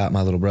want to adopt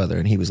my little brother.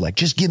 And he was like,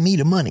 just give me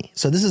the money.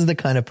 So this is the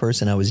kind of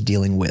person I was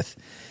dealing with.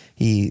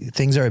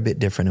 Things are a bit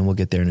different, and we'll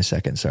get there in a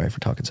second. Sorry for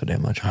talking so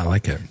damn much. I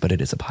like it. But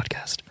it is a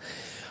podcast.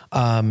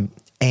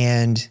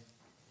 And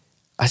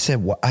I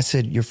said,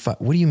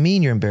 what do you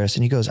mean you're embarrassed?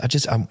 And he goes,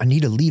 I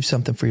need to leave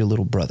something for your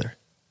little brother.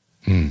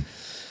 And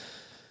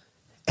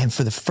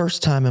for the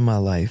first time in my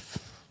life,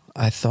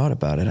 I thought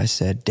about it. I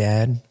said,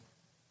 Dad,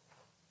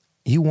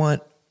 you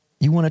want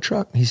a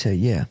truck? He said,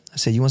 yeah. I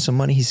said, you want some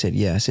money? He said,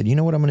 yeah. I said, you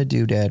know what I'm going to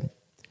do, Dad?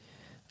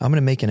 I'm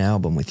going to make an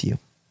album with you.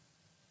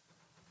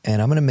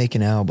 And I'm going to make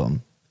an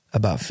album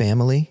about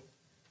family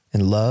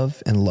and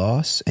love and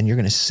loss. And you're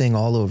going to sing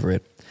all over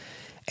it.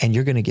 And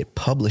you're going to get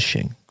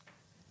publishing.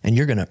 And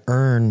you're going to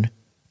earn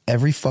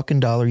every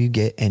fucking dollar you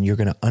get. And you're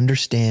going to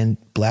understand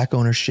black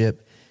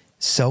ownership,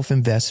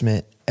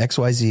 self-investment,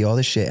 XYZ, all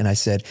this shit. And I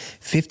said,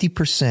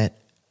 50%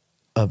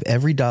 of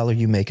every dollar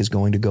you make is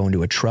going to go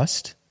into a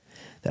trust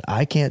that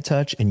I can't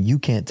touch and you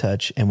can't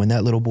touch. And when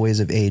that little boy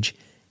is of age,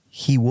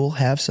 he will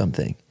have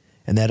something.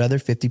 And that other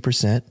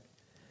 50%,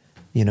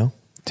 you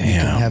can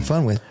have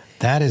fun with.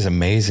 That is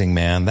amazing,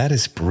 man. That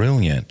is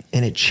brilliant.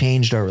 And it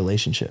changed our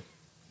relationship.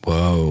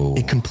 Whoa.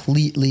 It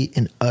completely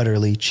and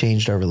utterly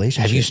changed our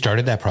relationship. Have you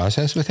started that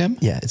process with him?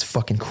 Yeah, it's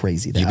fucking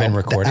crazy. You've been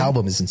recording? The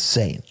album is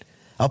insane.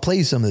 I'll play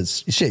you some of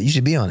this shit. You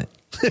should be on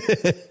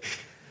it.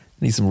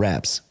 Need some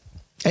raps.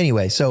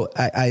 Anyway, so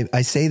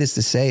I say this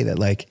to say that,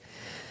 like,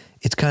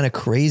 it's kind of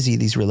crazy,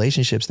 these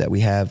relationships that we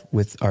have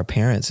with our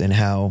parents, and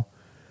how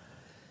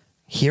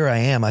here I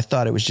am. I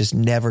thought it was just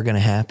never going to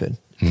happen.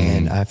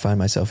 And I find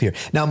myself here.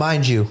 Now,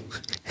 mind you,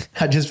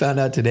 I just found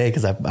out today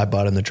because I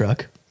bought him the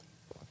truck.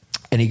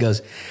 And he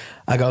goes,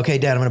 I go, okay,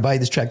 Dad, I'm going to buy you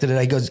this truck today.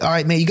 He goes, all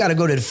right, man, you got to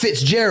go to the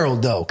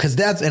Fitzgerald, though. Because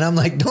and I'm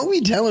like, don't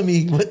be telling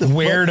me what the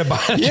where fuck. To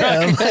buy a yeah,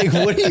 truck. I'm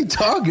like, what are you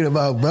talking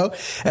about, bro?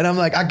 And I'm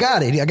like, I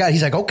got it.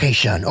 He's like, okay,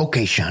 Sean.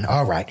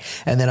 All right.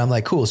 And then I'm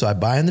like, cool. So I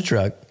buy him the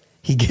truck.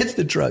 He gets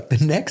the truck.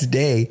 The next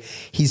day,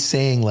 he's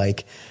saying,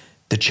 like,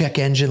 the check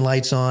engine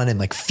light's on and,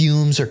 like,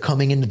 fumes are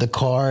coming into the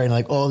car and,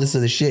 like, all this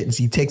other shit. And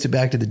so he takes it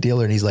back to the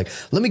dealer and he's like,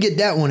 let me get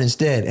that one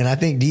instead. And I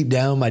think deep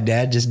down, my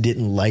dad just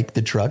didn't like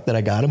the truck that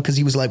I got him because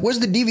he was like, where's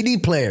the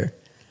DVD player?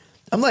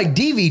 I'm like,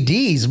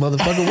 DVDs,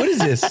 motherfucker. What is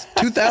this?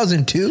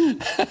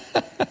 2002?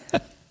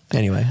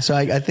 Anyway, so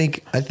I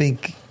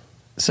think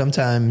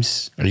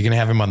sometimes. Are you going to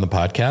have him on the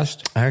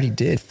podcast? I already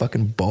did.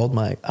 Fucking bawled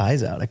my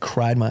eyes out. I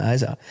cried my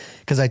eyes out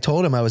because I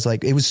told him, I was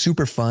like, it was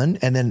super fun.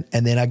 And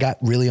then I got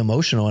really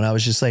emotional and I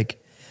was just like,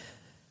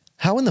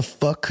 how in the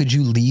fuck could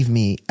you leave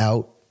me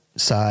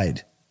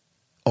outside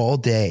all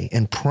day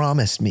and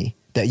promise me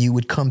that you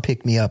would come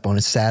pick me up on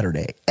a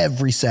Saturday,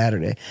 every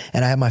Saturday.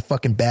 And I have my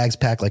fucking bags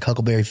packed like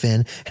Huckleberry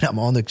Finn, and I'm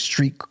on the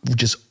street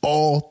just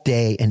all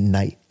day and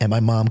night. And my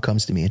mom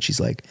comes to me and she's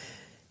like,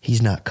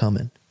 he's not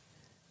coming.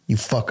 You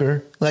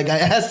fucker. Like, I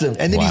asked him.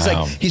 And then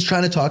he's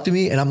trying to talk to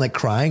me, and I'm like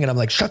crying, and I'm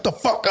like, shut the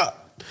fuck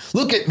up.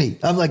 Look at me.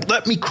 I'm like,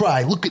 let me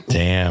cry. Look at me.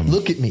 Damn.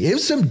 Look at me. It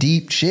was some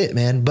deep shit,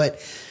 man. But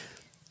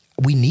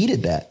we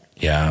needed that.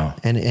 Yeah.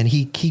 And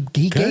he gave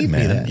me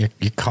that.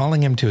 You're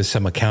calling him to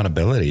some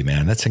accountability,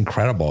 man. That's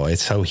incredible.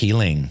 It's so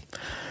healing.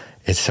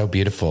 It's so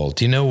beautiful.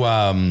 Do you know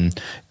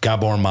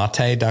Gabor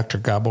Mate, Dr.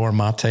 Gabor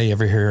Mate? You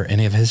ever hear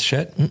any of his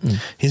shit? Mm-mm.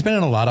 He's been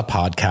in a lot of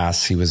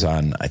podcasts.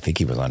 I think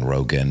he was on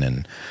Rogan,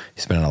 and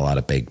he's been in a lot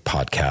of big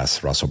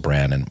podcasts, Russell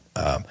Brand.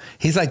 And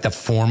he's like the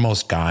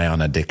foremost guy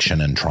on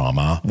addiction and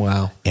trauma.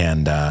 Wow.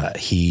 And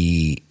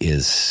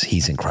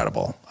he's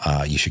incredible.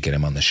 You should get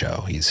him on the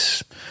show.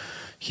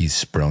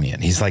 He's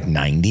brilliant. He's like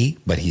 90,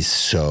 but he's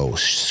so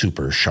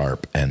super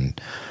sharp.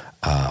 And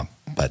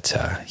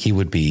he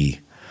would be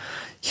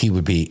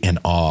in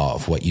awe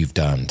of what you've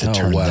done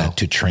to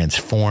to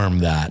transform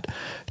that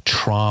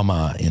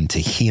trauma into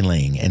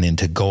healing and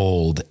into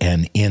gold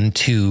and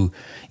into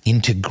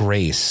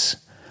grace,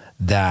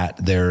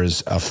 that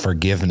there's a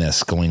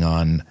forgiveness going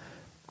on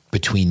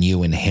between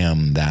you and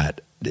him,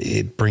 that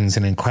it brings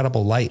an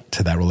incredible light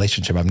to that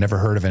relationship. I've never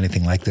heard of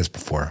anything like this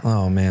before.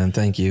 Oh man,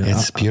 thank you.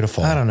 It's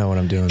beautiful. I don't know what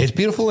I'm doing. It's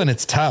beautiful and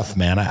it's tough,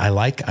 man. I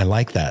like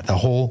that.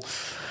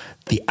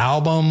 The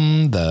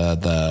album,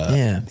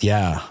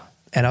 yeah.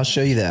 And I'll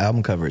show you the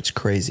album cover. It's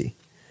crazy.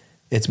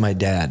 It's my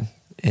dad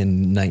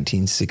in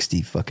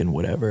 1960 fucking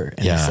whatever.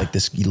 And it's like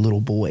this little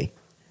boy.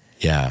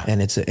 Yeah.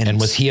 And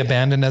was he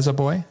abandoned as a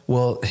boy?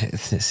 Well,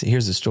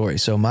 here's the story.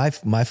 So my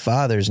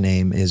father's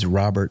name is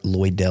Robert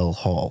Lloydell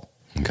Hall.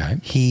 Okay.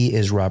 He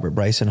is Robert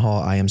Bryson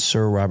Hall. I am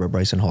Sir Robert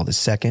Bryson Hall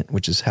II,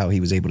 which is how he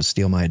was able to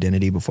steal my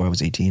identity before I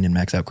was 18 and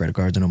max out credit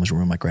cards and almost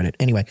ruin my credit.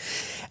 Anyway,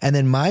 and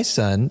then my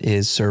son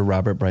is Sir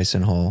Robert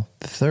Bryson Hall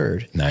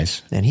III.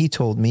 Nice. And he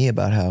told me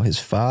about how his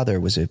father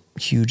was a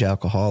huge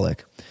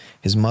alcoholic.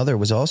 His mother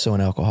was also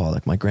an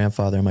alcoholic, my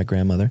grandfather and my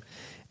grandmother.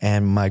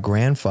 And my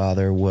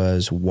grandfather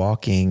was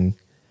walking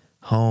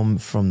home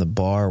from the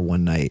bar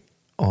one night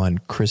on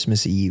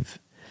Christmas Eve.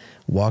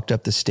 Walked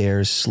up the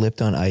stairs,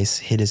 slipped on ice,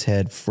 hit his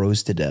head,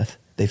 froze to death.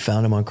 They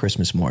found him on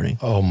Christmas morning.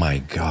 Oh, my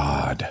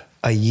God.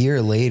 A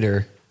year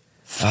later,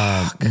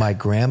 my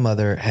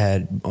grandmother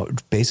had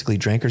basically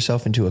drank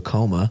herself into a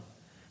coma.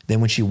 Then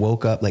when she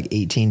woke up like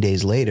 18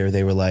 days later,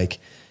 they were like,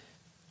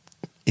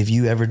 if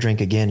you ever drink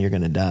again, you're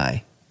going to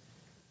die.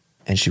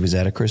 And she was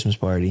at a Christmas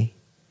party,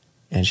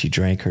 and she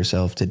drank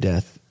herself to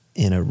death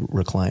in a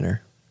recliner.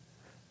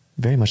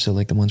 Very much so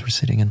like the ones we're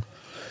sitting in.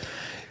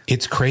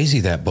 It's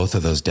crazy that both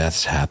of those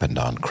deaths happened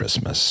on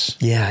Christmas.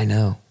 Yeah, I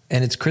know.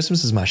 And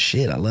Christmas is my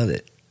shit. I love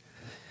it.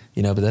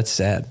 But that's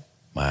sad.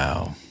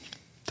 Wow.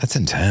 That's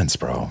intense,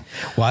 bro.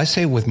 Well, I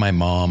say with my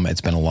mom,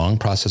 it's been a long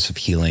process of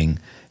healing.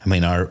 I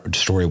mean, our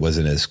story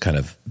wasn't as kind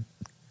of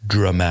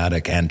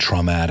dramatic and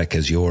traumatic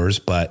as yours,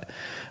 but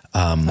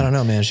I don't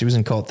know, man. She was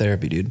in cult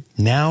therapy, dude.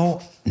 Now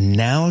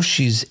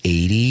she's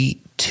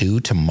 82.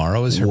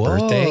 Tomorrow is her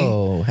birthday.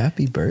 Oh,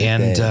 happy birthday.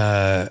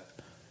 And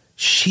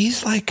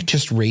she's like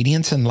just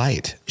radiance and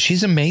light.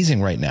 She's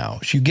amazing right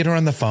now. You get her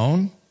on the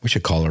phone. We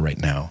should call her right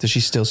now. Does she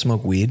still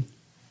smoke weed?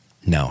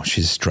 No,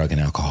 she's drug and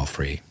alcohol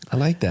free. I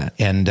like that.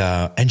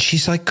 And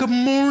she's like, good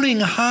morning.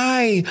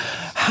 Hi.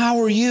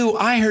 How are you?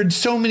 I heard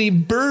so many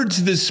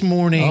birds this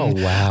morning. Oh,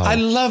 wow. I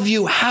love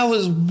you. How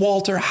is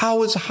Walter?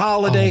 How is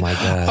Holiday? Oh, my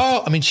God.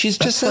 Oh, I mean, she's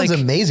that just sounds like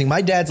amazing.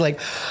 My dad's like,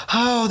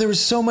 oh, there was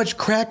so much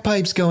crack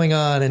pipes going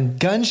on and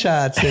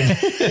gunshots. And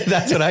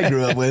that's what I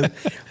grew up with.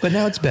 But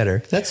now it's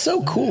better. That's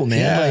so cool,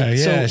 man.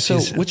 Yeah, So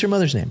what's your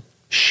mother's name?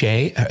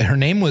 Shay. Her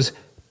name was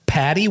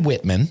Patty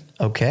Whitman.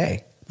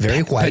 Okay.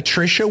 Very white.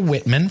 Patricia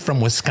Whitman from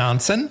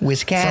Wisconsin. From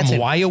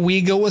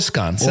Weyauwega,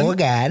 Wisconsin. Oh,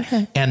 God.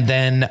 And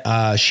then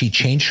she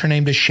changed her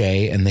name to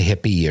Shay in the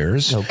hippie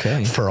years.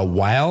 Okay. For a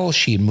while,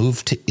 she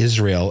moved to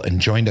Israel and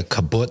joined a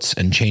kibbutz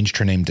and changed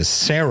her name to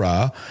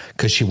Sarah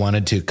because she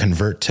wanted to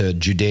convert to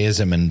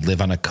Judaism and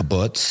live on a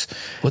kibbutz.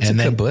 What's a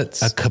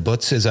kibbutz? A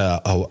kibbutz is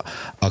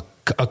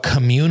a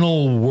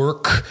communal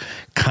work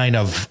kind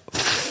of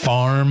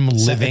farm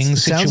living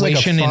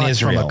situation like a in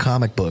Israel. From a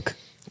comic book.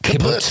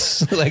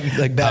 Kibbutz. like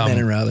Batman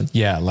and Robin.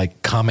 Yeah,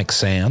 like Comic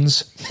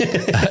Sans,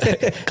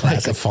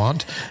 like a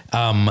font.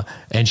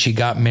 And she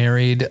got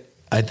married.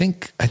 I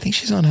think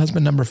she's on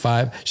husband number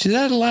 5. She's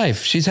had a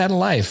life.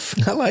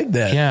 I like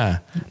that. Yeah,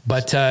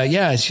 but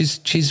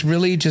she's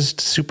really just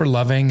super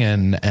loving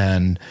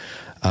and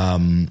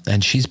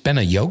she's been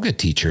a yoga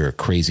teacher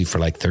crazy for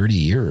like 40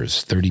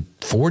 years.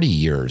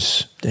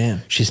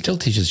 Damn. She still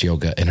teaches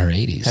yoga in her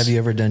 80s. Have you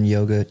ever done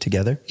yoga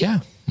together? Yeah.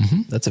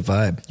 Mm-hmm. That's a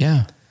vibe.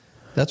 Yeah.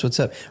 That's what's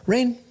up.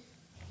 Rainn,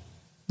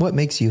 what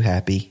makes you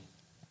happy?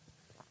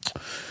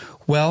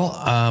 Well,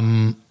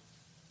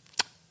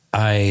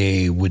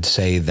 I would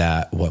say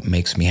that what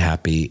makes me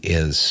happy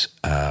is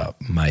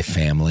my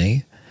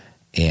family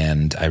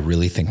And I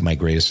really think my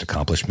greatest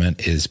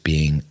accomplishment is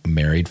being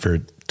married for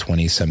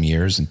 20 some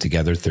years and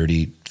together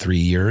 33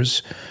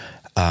 years,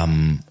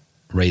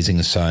 raising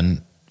a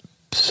son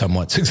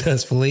somewhat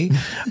successfully,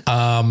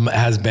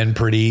 has been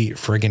pretty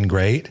friggin'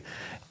 great.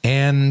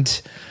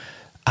 And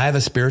I have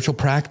a spiritual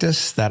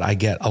practice that I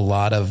get a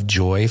lot of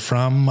joy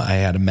from. I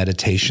had a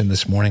meditation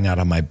this morning out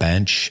on my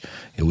bench.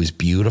 It was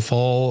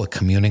beautiful,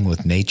 communing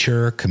with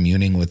nature,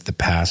 communing with the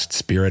past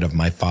spirit of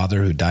my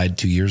father who died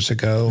 2 years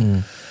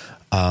ago.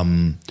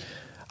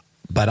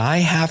 But I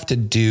have to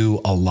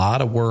do a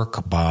lot of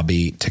work,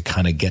 Bobby, to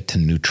kind of get to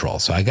neutral.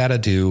 So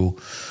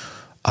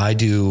I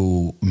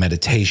do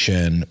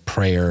meditation,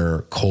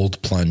 prayer,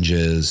 cold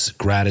plunges,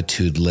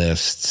 gratitude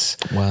lists.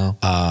 Wow.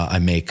 I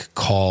make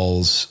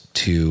calls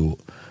to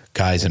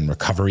guys in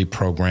recovery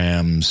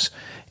programs,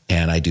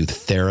 and I do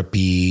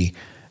therapy,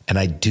 and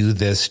I do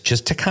this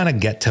just to kind of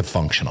get to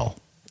functional.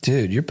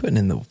 Dude, you're putting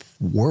in the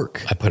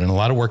work. I put in a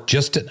lot of work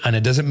and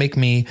it doesn't make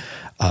me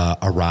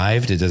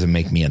arrived. It doesn't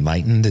make me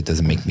enlightened. It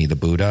doesn't make me the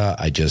Buddha.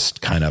 I just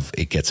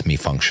it gets me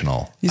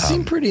functional. You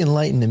seem pretty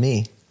enlightened to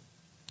me.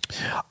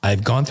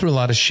 I've gone through a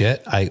lot of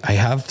shit. I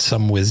have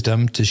some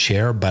wisdom to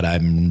share, but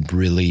I'm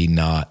really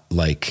not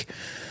like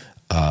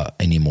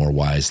any more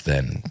wise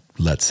than,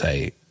 let's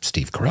say,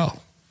 Steve Carell.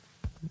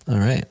 All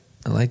right.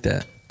 I like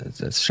that.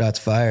 That's shots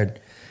fired.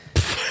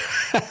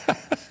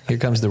 Here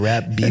comes the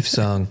rap beef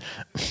song.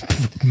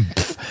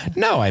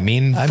 No, I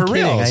mean, I'm for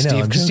kidding. real. I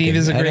know, Steve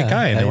is a great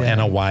guy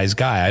and a wise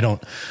guy.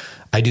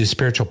 I do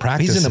spiritual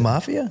practice. He's in the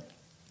mafia?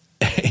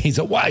 He's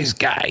a wise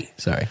guy.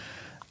 Sorry.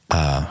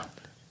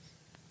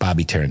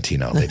 Bobby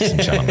Tarantino, ladies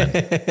and gentlemen.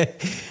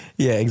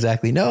 Yeah,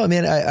 exactly. No, I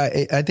mean,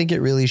 I think it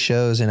really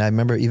shows. And I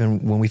remember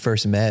even when we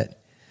first met,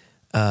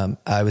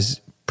 I was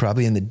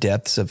probably in the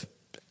depths of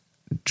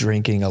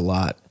drinking a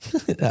lot.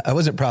 I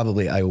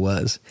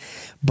was.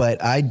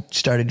 But I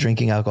started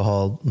drinking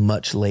alcohol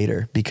much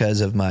later because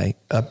of my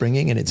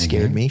upbringing, and it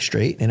scared me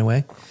straight in a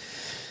way.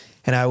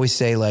 And I always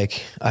say,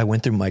 like, I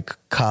went through my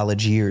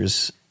college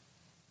years,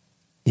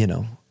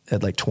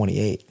 at like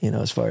 28,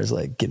 as far as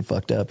like getting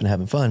fucked up and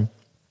having fun.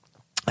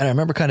 And I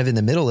remember kind of in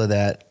the middle of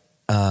that,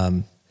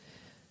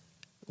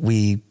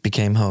 we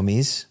became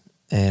homies,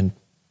 and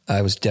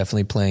I was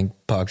definitely playing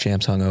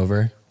PogChamps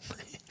hungover.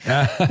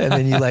 And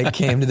then you like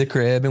came to the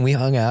crib and we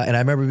hung out. And I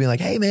remember being like,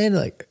 hey man,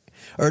 I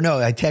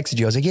texted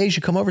you. I was like, yeah, you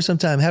should come over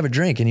sometime, have a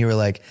drink. And you were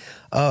like,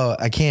 oh,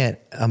 I can't,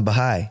 I'm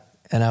high.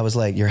 And I was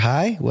like, you're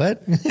high?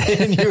 What?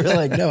 And you were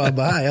like, no, I'm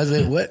high. I was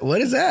like, what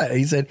is that? And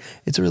he said,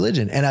 it's a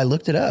religion. And I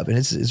looked it up, and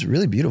it's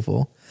really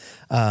beautiful.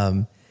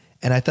 And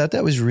I thought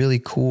that was really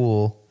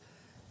cool.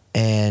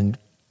 And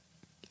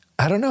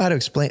I don't know how to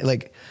explain,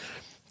 like,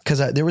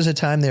 because there was a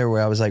time there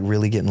where I was like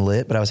really getting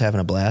lit, but I was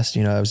having a blast.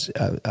 I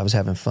was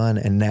having fun,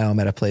 and now I'm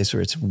at a place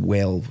where it's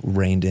well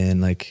reined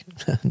in, like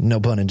no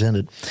pun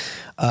intended.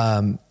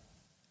 And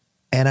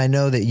I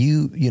know that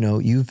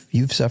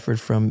you've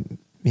suffered from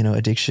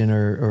addiction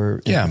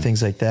or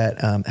things like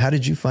that. How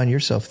did you find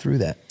yourself through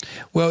that?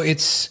 Well,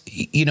 it's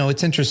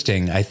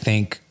interesting. I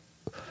think.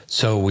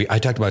 So I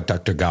talked about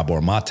Dr.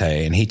 Gabor Mate,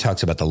 and he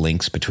talks about the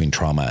links between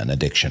trauma and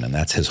addiction, and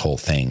that's his whole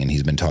thing. And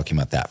he's been talking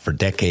about that for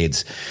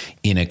decades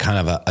in a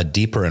kind of a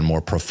deeper and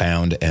more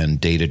profound and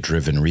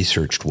data-driven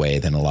researched way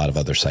than a lot of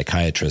other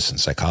psychiatrists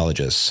and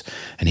psychologists.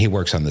 And he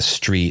works on the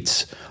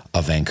streets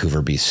of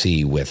Vancouver,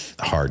 BC with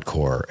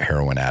hardcore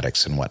heroin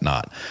addicts and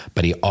whatnot.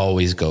 But he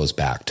always goes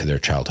back to their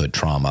childhood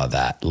trauma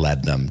that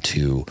led them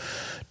to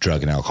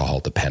drug and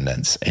alcohol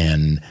dependence.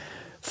 And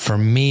for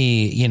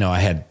me, I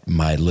had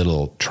my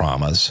little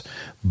traumas,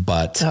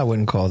 but I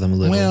wouldn't call them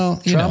little. Well,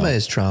 trauma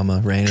is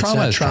trauma, Rainn. It's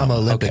not trauma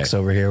Olympics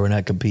over here. We're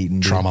not competing.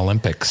 Dude. Trauma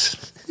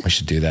Olympics. We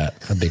should do that.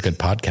 That'd be a good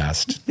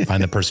podcast.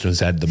 Find the person who's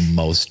had the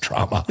most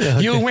trauma. Yeah,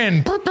 okay. You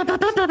win.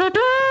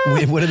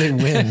 Wait, what do they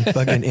win?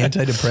 Fucking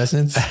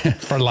antidepressants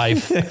for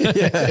life.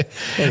 Yeah.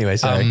 Anyway,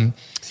 sorry.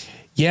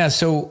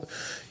 So,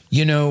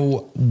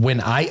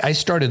 when I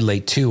started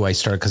late too,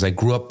 because I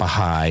grew up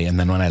Baha'i, and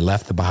then when I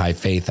left the Baha'i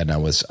faith and I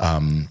was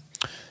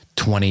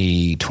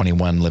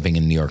 21 living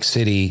in New York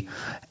City,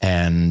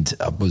 and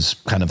I was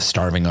kind of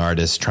starving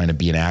artist trying to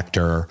be an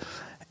actor.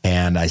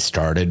 And I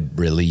started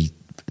really,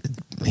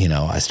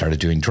 I started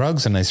doing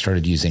drugs and I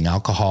started using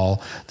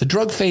alcohol. The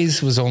drug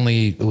phase was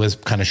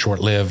kind of short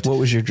lived. What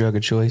was your drug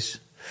of choice?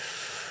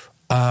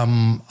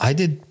 I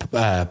did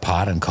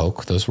pot and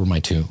coke. Those were my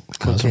two.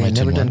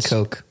 Never done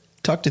coke.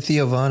 Talked to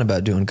Theo Vaughn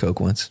about doing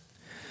coke once.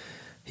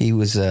 He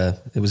was,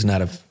 he was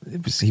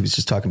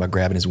just talking about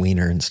grabbing his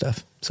wiener and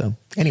stuff. So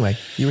anyway,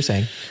 you were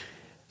saying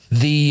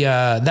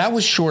that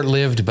was short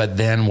lived, but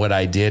then what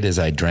I did is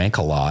I drank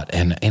a lot,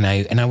 and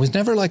I was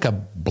never like a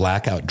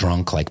blackout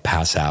drunk, like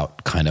pass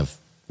out kind of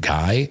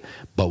guy.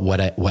 But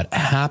what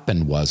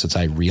happened was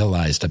I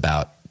realized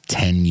about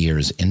 10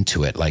 years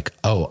into it, like,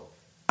 oh,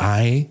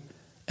 I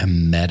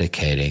am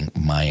medicating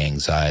my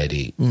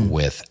anxiety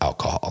with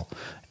alcohol.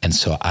 And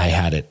so I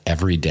had it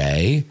every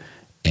day,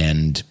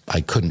 and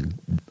I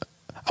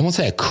won't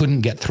say I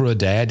couldn't get through a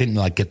day. I didn't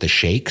like get the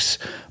shakes,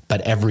 But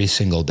every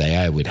single day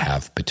I would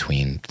have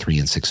between 3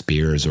 and 6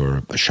 beers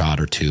or a shot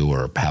or two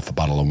or half a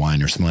bottle of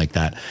wine or something like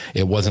that.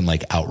 It wasn't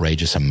like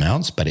outrageous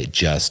amounts, but it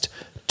just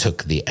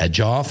took the edge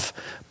off.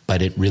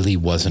 But it really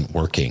wasn't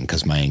working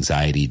because my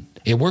anxiety,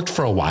 it worked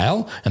for a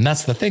while. And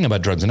that's the thing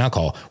about drugs and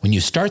alcohol. When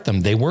you start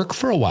them, they work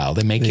for a while.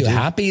 They make you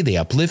happy. They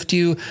uplift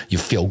you. You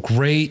feel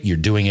great. You're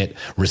doing it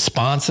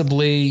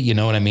responsibly. You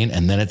know what I mean?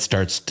 And then it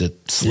starts to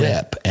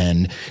slip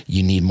and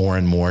you need more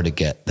and more to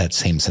get that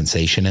same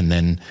sensation. And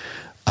then,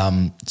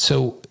 I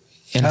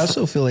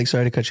also feel like,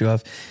 sorry to cut you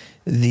off,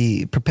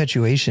 the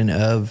perpetuation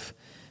of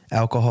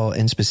alcohol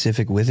in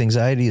specific with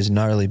anxiety is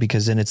gnarly,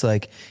 because then it's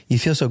like you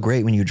feel so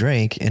great when you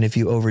drink, and if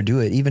you overdo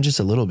it even just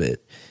a little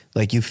bit,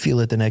 like you feel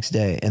it the next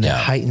day, and that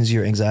heightens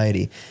your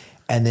anxiety.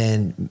 And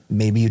then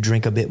maybe you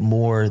drink a bit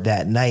more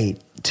that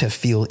night to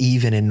feel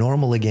even and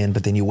normal again,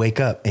 but then you wake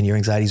up and your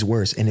anxiety's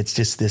worse, and it's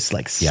just this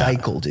like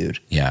cycle, dude.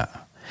 Yeah.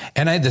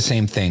 And I had the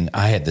same thing.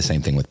 I had the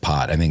same thing with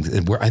pot. I think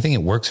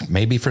it works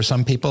maybe for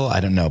some people.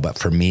 I don't know, but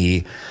for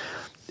me,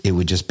 it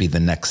would just be the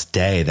next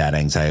day that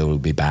anxiety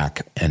would be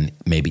back, and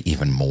maybe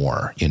even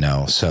more, you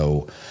know?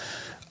 So,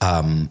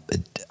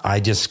 I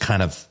just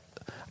kind of,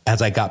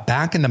 as I got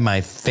back into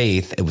my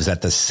faith, it was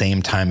at the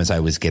same time as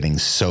I was getting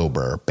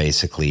sober,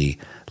 basically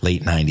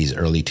late 90s,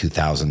 early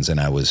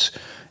 2000s.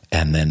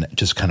 And then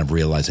just kind of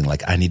realizing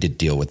like, I need to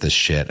deal with this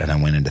shit. And I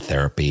went into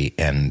therapy,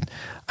 and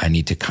I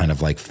need to kind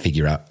of like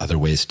figure out other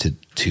ways to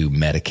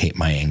medicate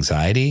my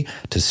anxiety,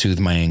 to soothe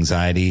my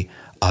anxiety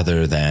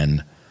other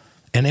than,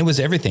 and it was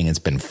everything. It's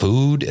been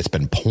food. It's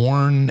been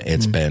porn.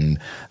 It's been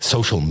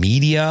social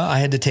media. I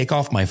had to take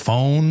off my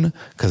phone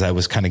because I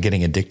was kind of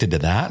getting addicted to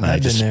that.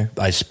 And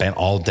I spent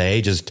all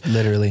day just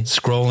literally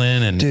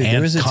scrolling and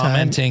there was a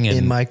commenting. Time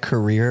in my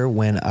career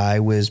when I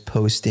was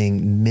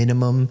posting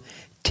minimum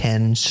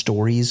 10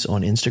 stories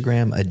on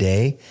Instagram a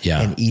day.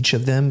 Yeah. And each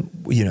of them,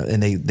 you know,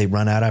 and they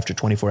run out after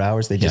 24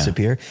 hours, they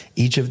disappear.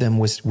 Each of them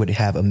would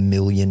have 1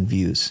 million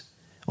views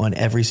on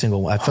every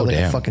single one. I felt like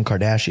a fucking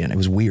Kardashian. It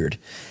was weird.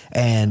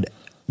 And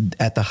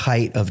at the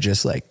height of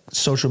just like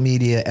social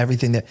media,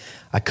 everything, that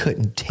I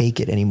couldn't take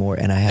it anymore.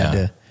 And I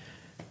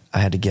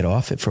had to get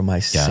off it for my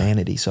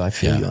sanity. So I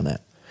feel you on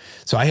that.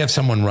 So I have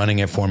someone running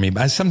it for me.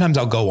 Sometimes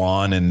I'll go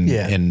on and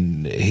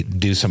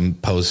do some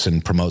posts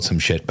and promote some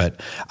shit,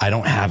 but I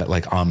don't have it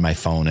like on my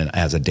phone and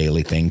as a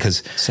daily thing.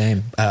 Cause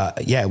it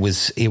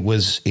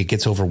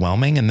gets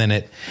overwhelming. And then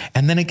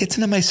it gets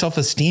into my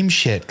self-esteem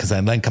shit. Cause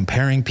I'm like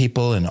comparing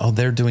people and,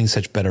 they're doing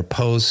such better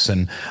posts,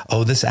 and,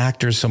 this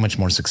actor is so much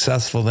more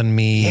successful than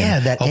me. Yeah.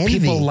 And, that envy.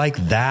 People like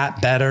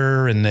that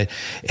better. And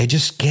it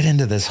just get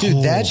into this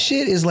whole. That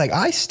shit is like,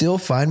 I still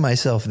find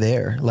myself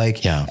there.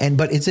 Like,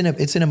 but it's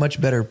in a much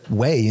better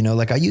way, you know.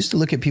 Like I used to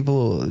look at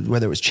people,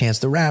 whether it was Chance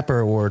the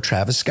Rapper or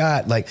Travis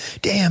Scott, like,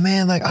 damn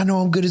man, like I know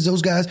I'm good as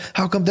those guys,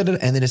 how come that?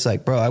 And then it's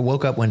like, bro, I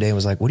woke up one day and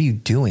was like, what are you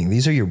doing?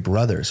 These are your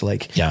brothers.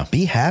 Like,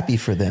 be happy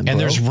for them, and bro.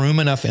 There's room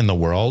enough in the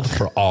world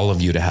for all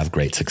of you to have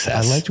great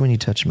success. I liked when you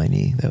touched my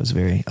knee. That was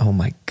very, oh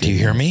my goodness. Do you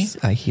hear me?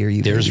 I hear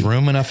you. There's baby.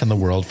 room enough in the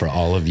world for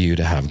all of you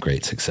to have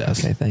great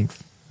success. Okay,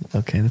 thanks.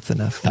 Okay, that's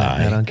enough.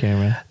 Not on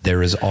camera.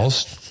 There is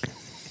also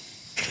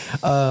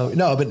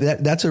no,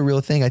 but that's a real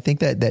thing. I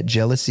think that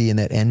jealousy and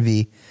that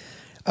envy,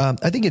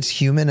 I think it's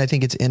human. I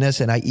think it's in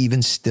us. And I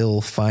even still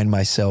find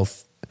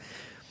myself,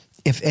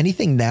 if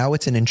anything, now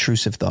it's an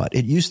intrusive thought.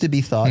 It used to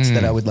be thoughts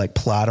that I would like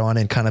plot on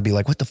and kind of be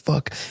like, what the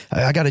fuck?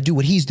 I got to do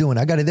what he's doing.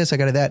 I got to this, I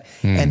got to that.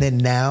 And then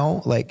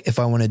now, like if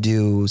I want to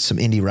do some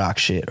indie rock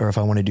shit, or if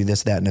I want to do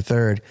this, that, and a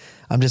third,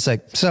 I'm just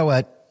like, so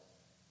what?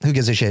 Who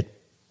gives a shit?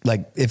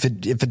 Like if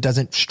it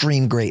doesn't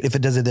stream great, if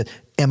it doesn't,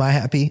 am I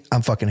happy?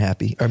 I'm fucking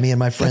happy. Are me and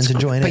my friends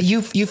enjoying it? But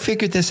you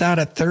figured this out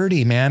at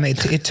 30, man.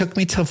 It took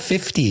me till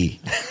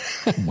 50.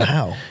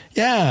 Wow.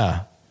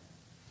 Yeah.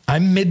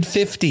 I'm mid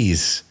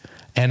 50s,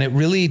 and it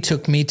really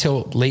took me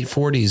till late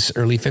 40s,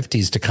 early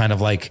 50s to kind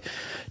of like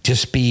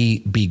just be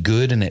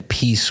good and at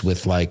peace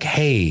with like,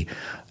 hey,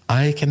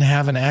 I can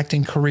have an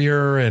acting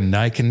career, and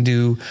I can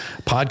do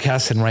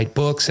podcasts and write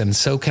books, and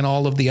so can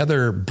all of the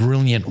other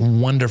brilliant,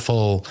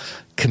 wonderful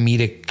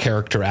comedic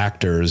character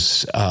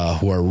actors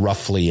who are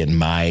roughly in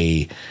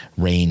my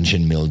range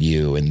and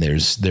milieu. And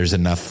there's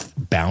enough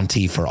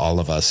bounty for all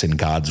of us in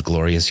God's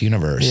glorious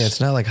universe. Yeah,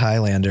 it's not like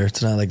Highlander.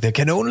 It's not like there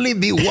can only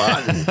be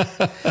one.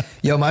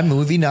 Yo, my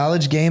movie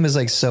knowledge game is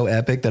like so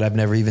epic that I've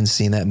never even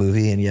seen that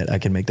movie, and yet I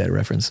can make that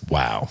reference.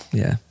 Wow.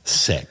 Yeah.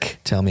 Sick.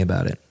 Tell me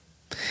about it.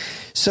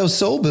 So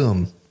Soul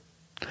Boom.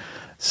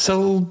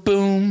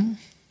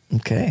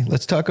 Okay,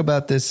 let's talk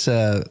about this.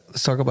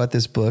 Let's talk about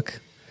this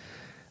book.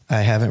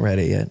 I haven't read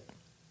it yet.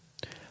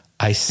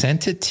 I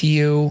sent it to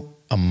you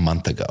a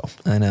month ago.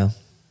 I know,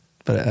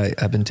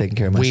 but I've been taking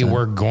care of my son. We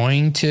were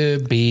going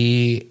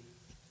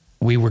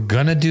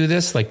to do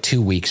this like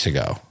 2 weeks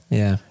ago.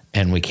 Yeah.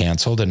 And we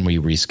canceled and we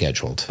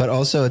rescheduled. But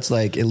also it's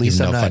like, at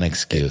least I'm not, fun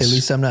excuse. At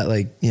least I'm not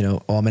like,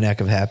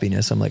 Almanac of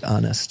Happiness. I'm like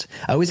honest.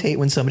 I always hate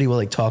when somebody will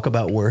like talk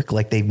about work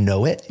like they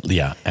know it.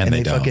 Yeah. And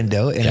they fucking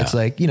don't. And it's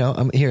like,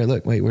 I'm here,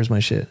 look, wait, where's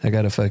my shit? I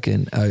got to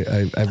fucking,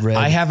 I've read.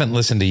 I haven't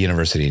listened to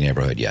University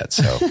Neighborhood yet.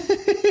 So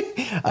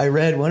I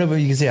read one of them.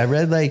 You can see I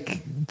read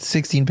like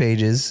 16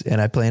 pages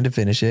and I plan to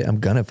finish it. I'm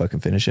going to fucking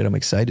finish it. I'm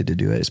excited to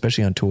do it,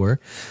 especially on tour.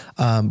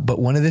 But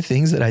one of the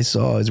things that I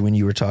saw is when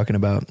you were talking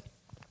about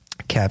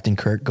Captain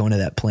Kirk going to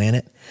that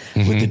planet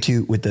with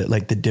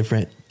the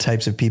different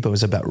types of people. It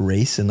was about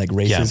race and like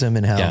racism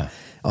and how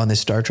on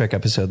this Star Trek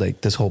episode, like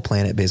this whole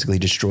planet basically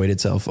destroyed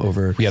itself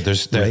over. Yeah.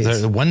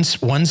 There's one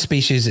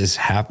species is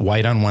half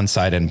white on one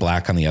side and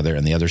black on the other.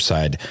 And the other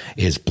side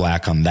is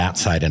black on that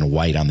side and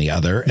white on the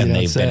other. And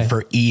they've been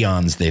for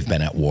eons, they've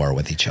been at war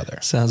with each other.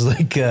 Sounds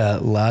like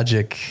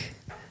Logic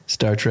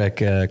Star Trek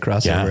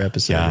crossover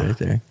episode right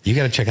there. You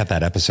got to check out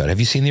that episode. Have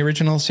you seen the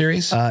original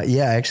series? I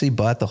actually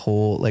bought the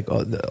whole, like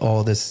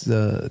all the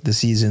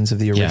seasons of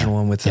the original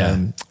one with,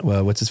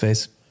 what's his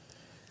face?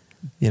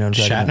 You know,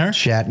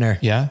 Shatner.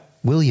 Yeah.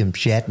 William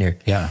Shatner.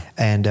 Yeah.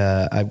 And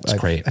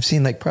great. I've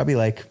seen like probably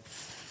like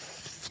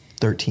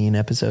 13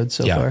 episodes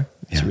so far.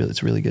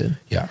 It's really good.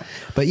 Yeah.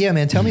 But yeah,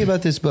 man, tell me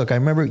about this book. I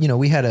remember, you know,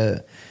 we had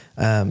a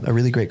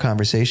really great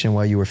conversation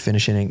while you were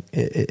finishing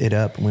it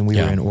up when we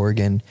were in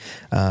Oregon,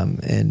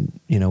 and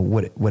you know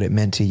what it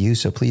meant to you.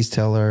 So please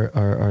tell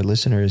our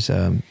listeners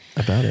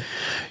about it.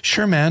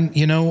 Sure, man.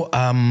 You know,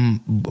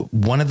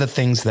 one of the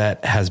things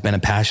that has been a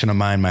passion of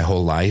mine my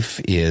whole life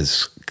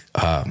is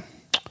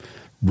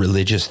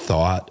religious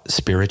thought,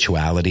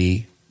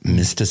 spirituality,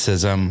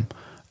 mysticism.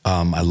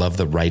 I love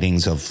the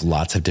writings of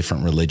lots of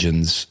different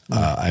religions.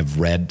 I've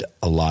read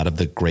a lot of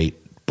the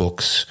great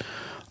books,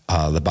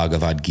 the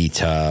Bhagavad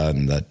Gita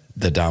and the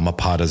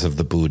Dhammapadas of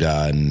the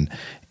Buddha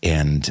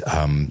and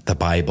the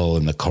Bible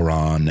and the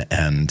Quran.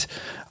 And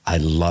I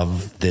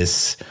love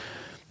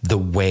the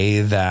way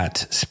that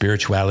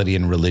spirituality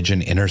and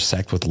religion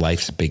intersect with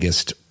life's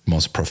biggest,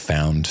 most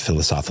profound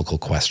philosophical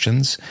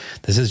questions.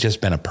 This has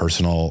just been a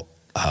personal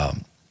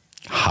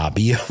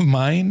hobby of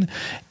mine.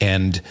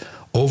 And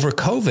over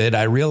COVID,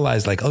 I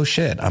realized like, oh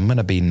shit, I'm going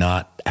to be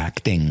not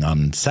acting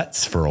on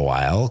sets for a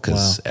while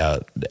because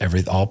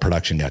all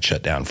production got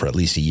shut down for at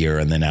least a year.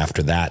 And then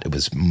after that, it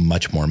was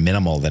much more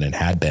minimal than it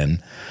had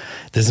been.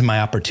 This is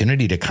my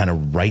opportunity to kind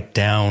of write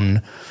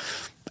down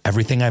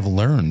everything I've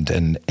learned.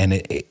 And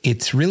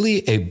it's really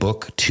a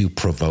book to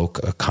provoke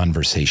a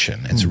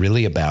conversation. It's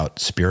really about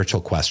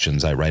spiritual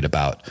questions. I write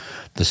about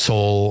the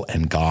soul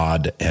and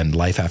God and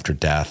life after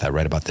death. I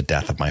write about the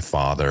death of my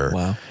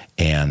father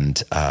and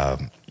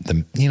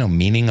the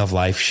meaning of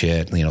life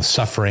shit,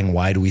 suffering.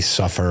 Why do we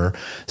suffer?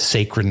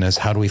 Sacredness.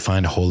 How do we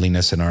find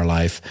holiness in our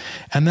life?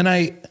 And then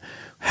I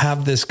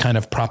have this kind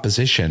of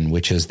proposition,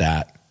 which is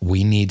that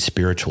we need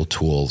spiritual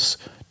tools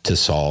to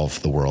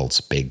solve the world's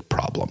big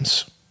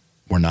problems.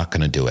 We're not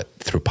going to do it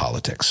through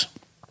politics.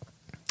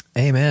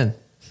 Amen.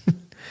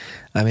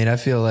 I mean, I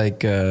feel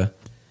like,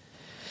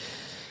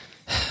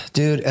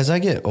 dude, as I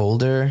get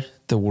older,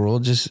 the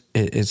world just,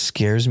 it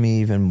scares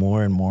me even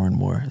more and more and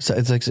more. So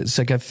it's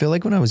like, I feel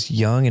like when I was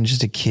young and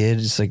just a kid,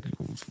 it's like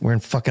we're in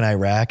fucking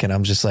Iraq and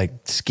I'm just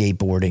like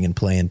skateboarding and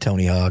playing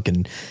Tony Hawk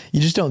and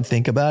you just don't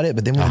think about it.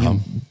 But then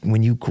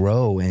when you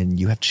grow and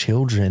you have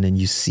children and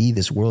you see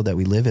this world that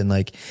we live in,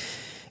 like,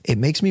 it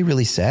makes me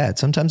really sad.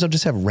 Sometimes I'll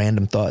just have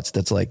random thoughts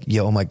that's like,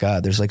 yo, oh my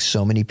God, there's like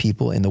so many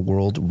people in the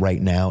world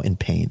right now in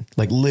pain,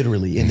 like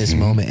literally in this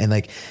moment. And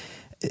like,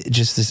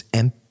 just this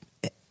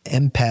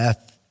empath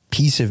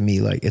piece of me,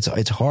 like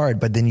it's hard,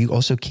 but then you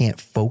also can't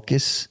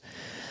focus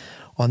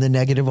on the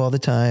negative all the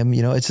time.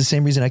 You know, it's the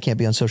same reason I can't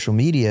be on social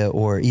media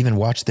or even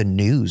watch the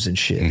news and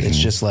shit. It's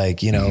just like,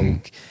 the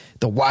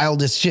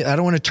wildest shit. I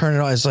don't want to turn it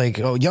on. It's like,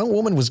 oh, young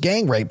woman was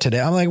gang raped today.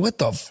 I'm like, what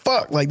the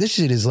fuck? Like this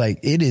shit is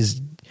like, it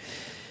is.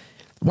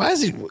 Why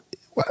is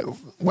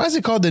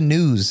it called the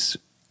news?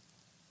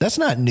 That's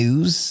not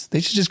news. They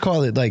should just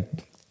call it like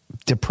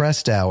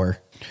depressed hour.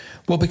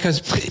 Well,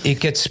 because it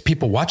gets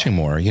people watching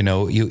more.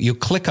 You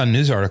click on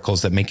news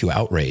articles that make you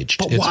outraged.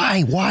 But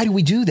why? Why do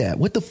we do that?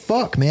 What the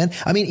fuck, man?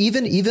 I mean,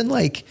 even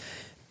like,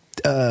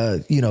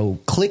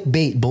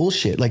 clickbait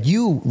bullshit. Like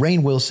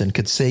Rainn Wilson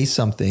could say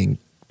something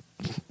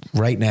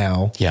right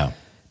now. Yeah.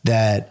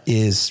 That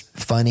is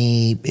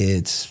funny.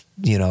 It's,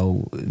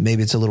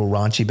 maybe it's a little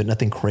raunchy, but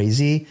nothing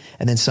crazy.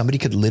 And then somebody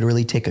could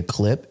literally take a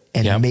clip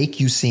and make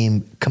you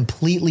seem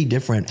completely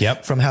different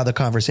from how the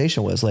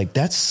conversation was. Like,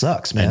 that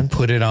sucks, man. And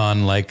put it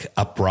on like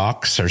Up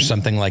Rocks or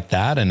something like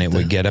that, and it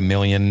would get 1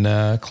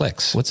 million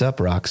clicks. What's Up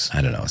Rocks?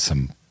 I don't know.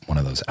 One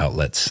of those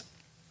outlets,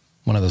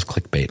 one of those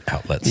clickbait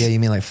outlets. Yeah, you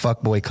mean like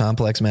Fuckboy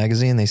Complex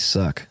magazine? They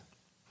suck.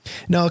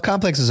 No,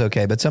 Complex is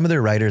okay, but some of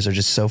their writers are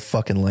just so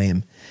fucking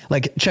lame.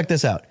 Like, check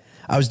this out.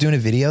 I was doing a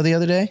video the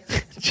other day.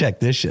 Check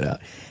this shit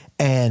out.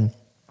 And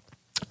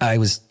I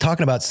was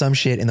talking about some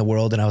shit in the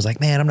world and I was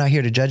like, man, I'm not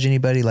here to judge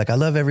anybody. Like, I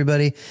love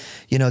everybody,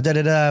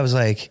 I was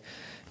like,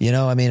 You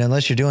know, I mean,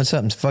 unless you're doing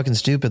something fucking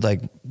stupid,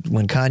 like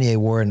when Kanye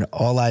wore an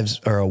all lives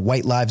or a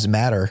white lives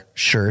matter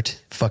shirt,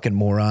 fucking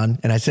moron.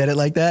 And I said it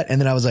like that. And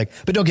then I was like,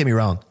 but don't get me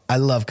wrong. I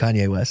love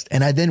Kanye West.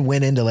 And I then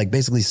went into like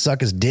basically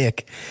suck his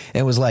dick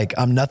and was like,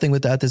 I'm nothing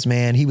without this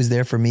man. He was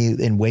there for me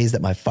in ways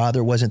that my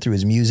father wasn't through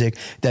his music,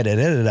 But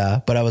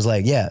I was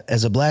like, yeah,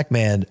 as a black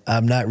man,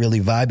 I'm not really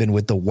vibing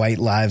with the white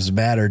lives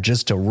matter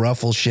just to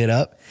ruffle shit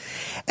up.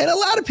 And a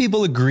lot of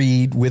people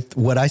agreed with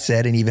what I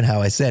said and even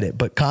how I said it.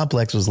 But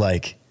Complex was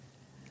like,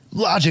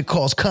 Logic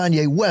calls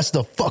Kanye West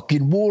a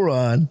fucking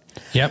moron.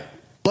 Yep.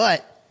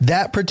 But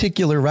that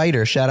particular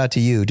writer, shout out to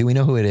you. Do we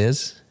know who it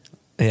is?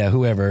 Yeah,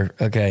 whoever.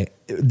 Okay.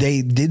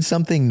 They did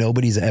something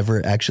nobody's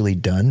ever actually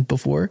done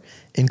before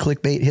in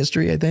clickbait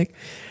history, I think.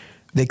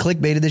 They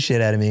clickbaited the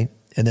shit out of me,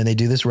 and then they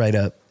do this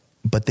write-up.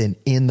 But then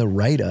in the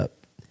write-up,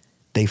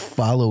 they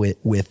follow it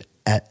with,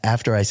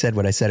 after I said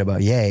what I said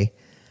about Ye,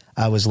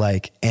 I was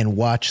like, and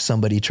watch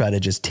somebody try to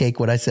just take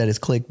what I said as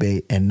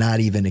clickbait and not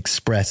even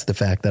express the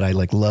fact that I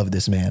like love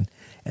this man.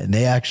 And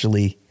they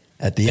actually,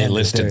 at the end, they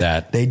listed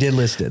that. They did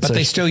list it. But so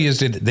they still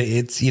used it.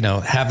 It's, you know,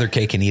 have their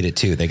cake and eat it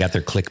too. They got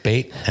their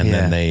clickbait and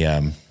then they,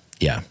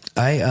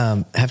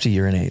 I have to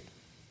urinate.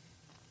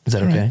 Is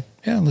that okay? Right.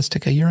 Yeah, let's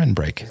take a urine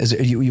break.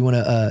 You want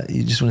to,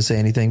 you just want to say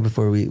anything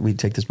before we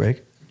take this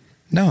break?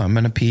 No, I'm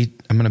going to pee.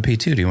 I'm going to pee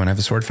too. Do you want to have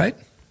a sword fight?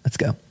 Let's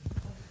go.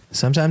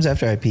 Sometimes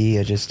after I pee,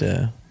 I just,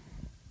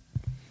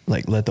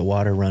 like let the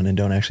water run and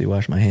don't actually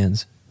wash my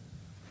hands.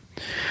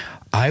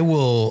 I'm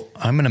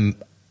going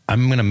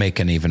to make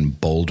an even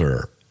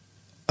bolder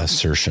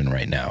assertion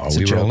right now. Are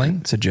we rolling?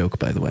 It's a joke,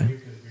 by the way.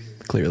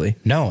 Clearly.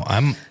 No,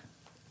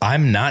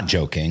 I'm not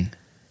joking.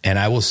 And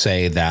I will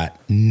say that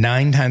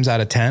 9 times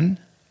out of 10,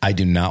 I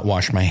do not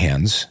wash my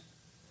hands.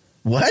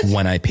 What?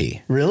 When I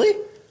pee. Really?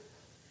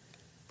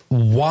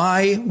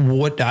 Why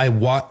would I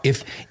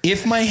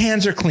if my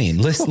hands are clean?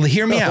 Listen,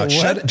 hear me out.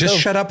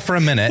 Shut up for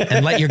a minute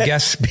and let your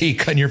guest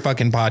speak on your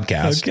fucking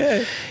podcast.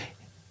 Okay.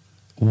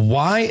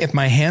 Why, if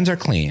my hands are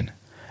clean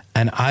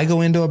and I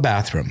go into a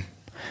bathroom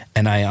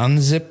and I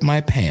unzip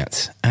my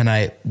pants and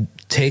I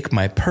take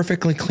my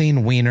perfectly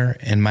clean wiener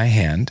in my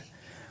hand,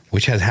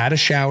 which has had a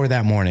shower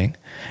that morning,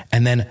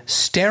 and then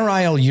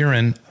sterile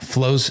urine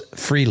flows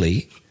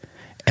freely,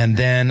 and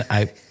then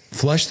I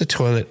flush the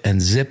toilet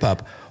and zip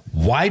up,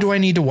 why do I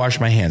need to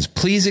wash my hands?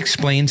 Please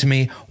explain to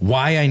me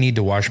why I need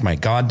to wash my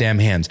goddamn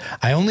hands.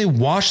 I only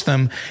wash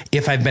them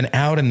if I've been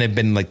out and they've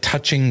been like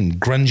touching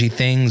grungy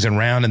things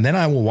around, and then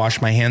I will wash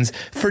my hands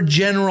for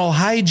general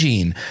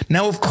hygiene.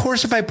 Now, of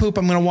course, if I poop,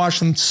 I'm going to wash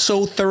them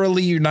so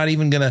thoroughly your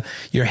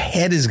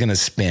head is going to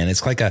spin.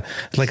 It's like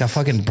a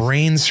fucking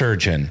brain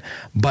surgeon.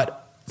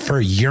 But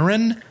for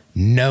urine,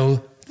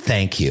 no,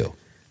 thank you.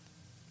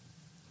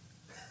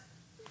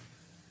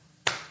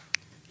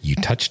 You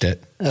touched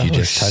it. You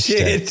just touched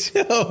it.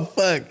 Oh,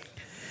 fuck.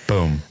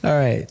 Boom. All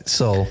right.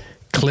 Soul.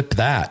 Clip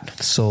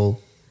that.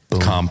 Soul.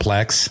 Boom.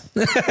 Complex.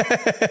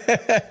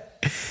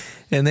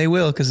 And they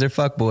will, because they're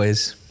fuck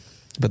boys.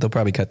 But they'll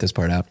probably cut this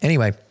part out.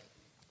 Anyway.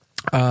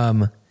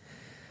 What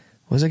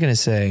was I going to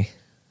say?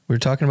 We were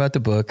talking about the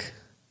book.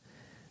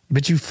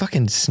 But you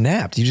fucking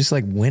snapped. You just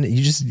like went.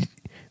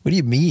 What do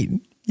you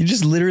mean? You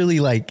just literally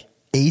like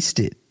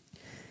aced it.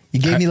 You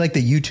gave me like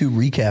the YouTube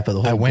recap of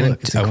the whole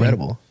book. It's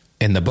incredible.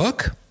 In the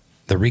book?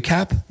 The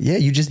recap? Yeah,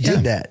 you just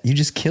did that. You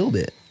just killed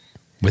it.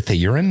 With the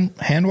urine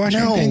hand washing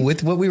thing? No,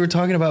 with what we were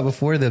talking about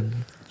before the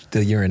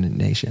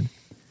urination.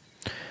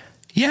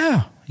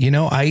 Yeah. You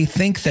know, I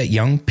think that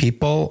young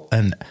people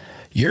and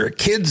your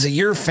kids,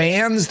 your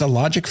fans, the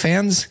Logic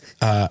fans,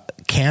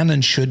 can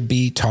and should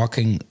be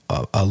talking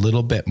a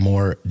little bit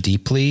more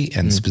deeply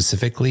and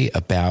specifically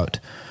about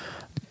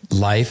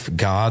life,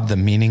 God, the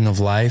meaning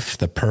of life,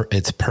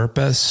 its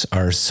purpose,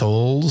 our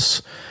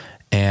souls,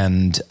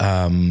 and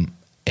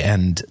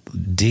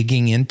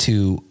digging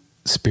into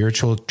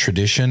spiritual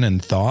tradition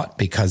and thought,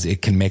 because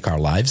it can make our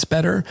lives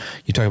better.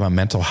 You talk about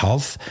mental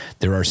health.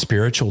 There are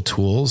spiritual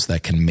tools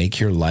that can make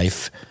your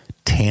life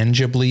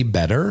tangibly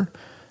better.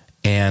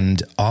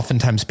 And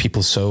oftentimes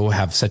people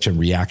have such a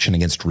reaction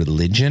against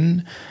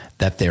religion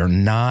that they're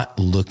not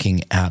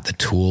looking at the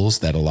tools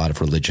that a lot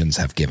of religions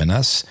have given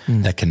us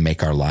that can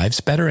make our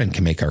lives better and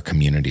can make our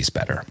communities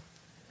better.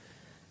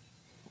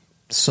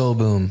 Soul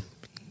Boom.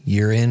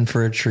 You're in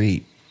for a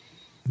treat.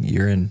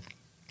 You're in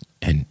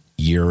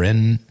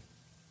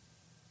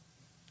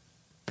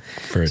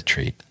for a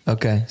treat.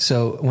 Okay.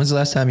 So when's the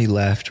last time you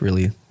laughed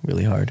really,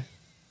 really hard?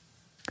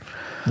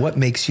 What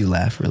makes you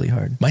laugh really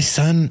hard? My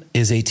son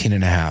is 18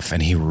 and a half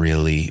and he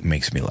really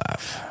makes me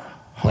laugh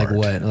hard. Like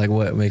what? Like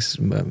what makes...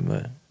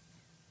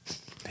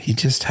 He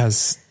just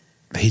has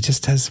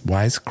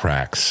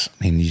wisecracks,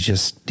 and he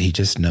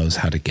just knows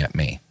how to get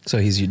me. So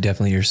he's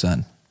definitely your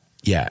son.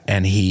 Yeah.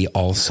 And he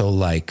also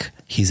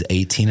he's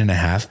 18 and a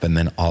half, but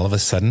then all of a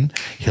sudden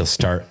he's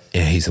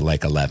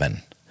like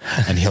 11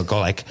 and he'll go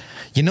like,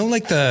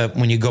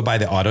 when you go by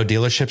the auto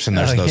dealerships and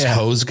there's those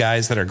hose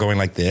guys that are going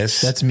like this.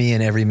 That's me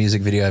in every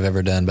music video I've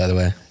ever done, by the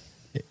way.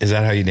 Is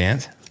that how you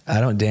dance? I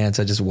don't dance.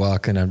 I just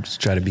walk and I'm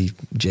just trying to be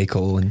J.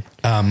 Cole. And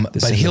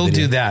but he'll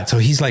do that. So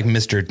he's like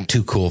Mr.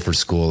 Too Cool for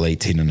School,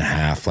 18 and a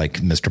half,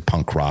 like Mr.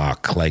 Punk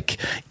Rock, like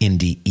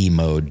indie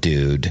emo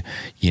dude,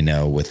 you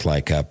know, with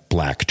like a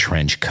black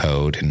trench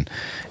coat and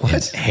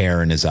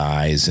hair in his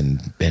eyes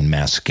and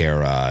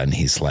mascara. And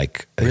he's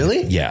like,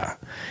 really? Yeah.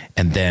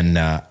 And then,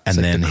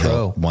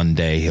 one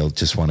day he'll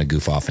just want to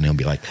goof off and he'll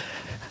be like,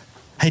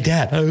 hey,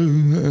 Dad.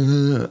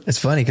 It's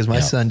funny because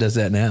my son does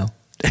that now.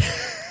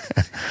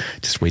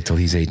 Just wait till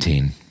he's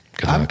 18.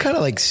 I'm kind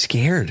of like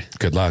scared.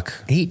 Good luck.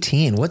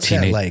 18. What's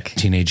that like?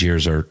 Teenage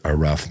years are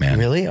rough, man.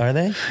 Really? Are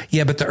they?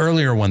 Yeah, but the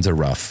earlier ones are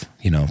rough.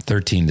 You know,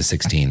 13 to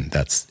 16.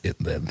 That's it.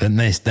 Then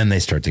they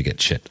start to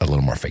get shit a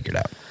little more figured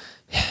out.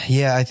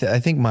 Yeah, I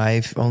think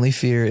my only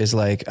fear is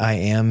like I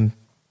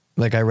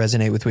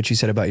resonate with what you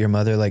said about your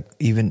mother. Like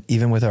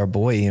even with our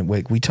boy, and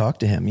we talk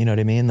to him. You know what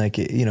I mean? Like,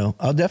 you know,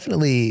 I'll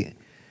definitely.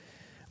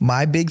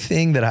 My big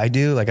thing that I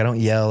do, like I don't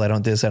yell, I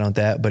don't this, I don't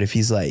that. But if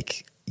he's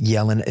like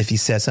yelling, if he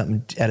says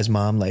something at his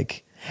mom,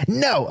 like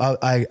no,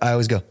 I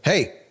always go,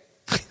 hey.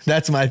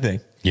 That's my thing.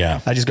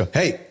 Yeah, I just go,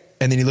 hey,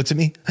 and then he looks at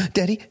me,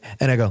 Daddy,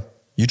 and I go,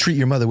 you treat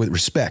your mother with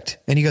respect.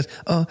 And he goes,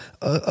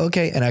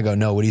 okay. And I go,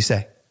 no, what do you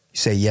say? You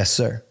say, yes,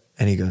 sir.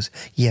 And he goes,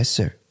 yes,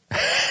 sir.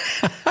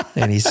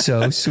 And he's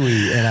so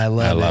sweet, and I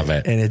love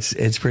it. And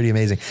it's pretty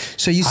amazing.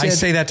 So you said, I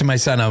say that to my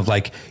son. I was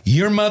like,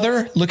 your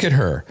mother, look at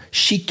her.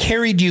 She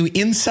carried you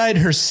inside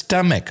her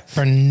stomach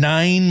for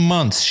 9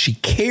 months. She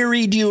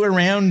carried you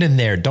around in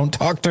there. Don't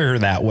talk to her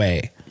that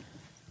way.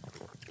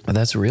 Well,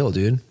 that's real,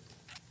 dude.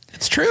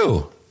 It's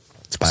true.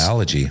 It's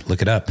biology.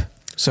 Look it up.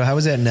 So how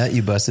was that nut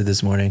you busted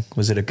this morning?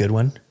 Was it a good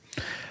one?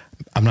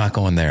 I'm not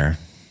going there.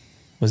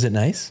 Was it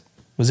nice?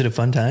 Was it a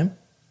fun time?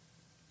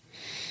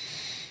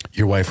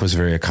 Your wife was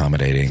very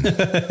accommodating.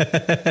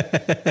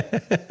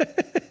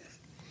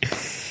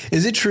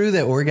 Is it true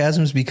that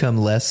orgasms become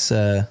less,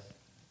 as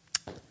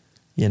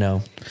you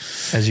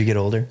get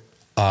older?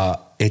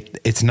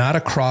 It's not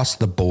across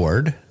the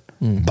board,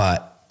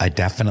 but I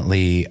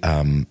definitely,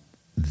 like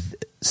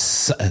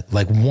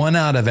 1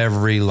 out of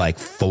every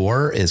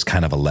 4 is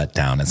kind of a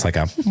letdown. It's like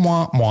a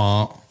wah,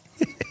 wah.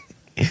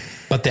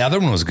 But the other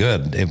one was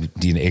good.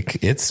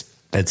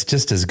 It's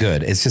just as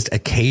good. It's just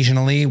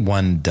occasionally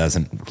one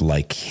doesn't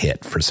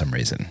hit for some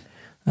reason.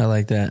 I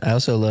like that. I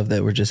also love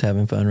that we're just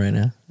having fun right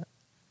now.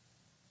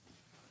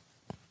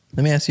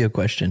 Let me ask you a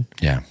question.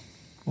 Yeah.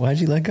 Why'd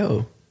you let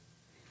go?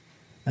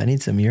 I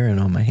need some urine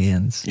on my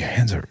hands. Your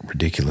hands are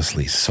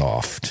ridiculously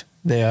soft.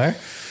 They are?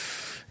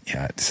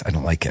 Yeah, I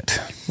don't like it.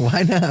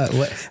 Why not?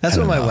 That's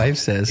what my wife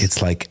says.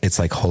 It's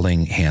like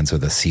holding hands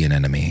with a sea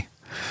anemone.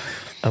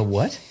 A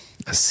what?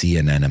 A sea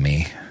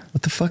anemone.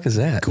 What the fuck is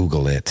that?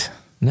 Google it.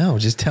 No,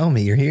 just tell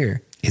me you're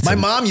here. My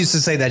mom used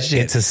to say that shit.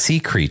 It's a sea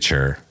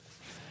creature.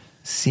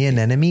 Sea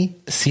anemone?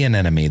 Sea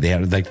anemone. They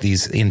have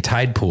these in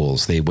tide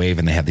pools. They wave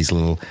and they have these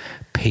little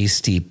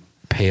pasty,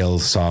 pale,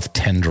 soft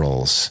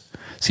tendrils.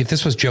 See, if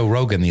this was Joe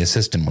Rogan, the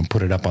assistant, would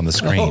put it up on the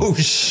screen. Oh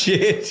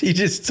shit! He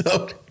just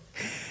told.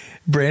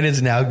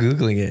 Brandon's now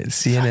Googling it.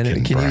 Sea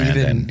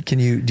anemone.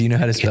 Do you know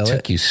how to spell it? It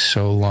took you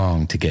so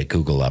long to get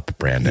Google up,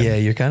 Brandon. Yeah,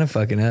 you're kind of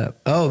fucking up.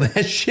 Oh,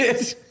 that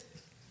shit.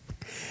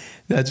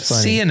 That's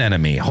funny. Sea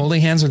anemone.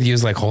 Holding hands with you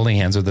is like holding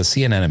hands with a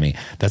sea anemone.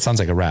 That sounds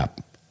like a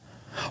rap.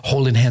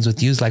 Holding hands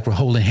with you is like we're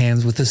holding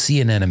hands with a sea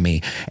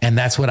anemone. And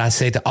that's what I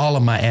say to all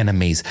of my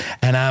enemies.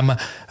 And I'm...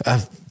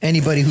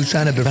 anybody who's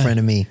trying to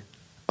befriend me.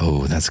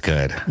 Oh, that's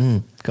good.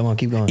 Come on,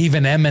 keep going.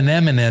 Even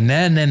Eminem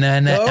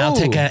and I'll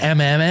take an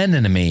M&M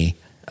enemy.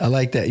 I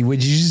like that.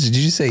 Did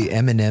you say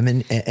Eminem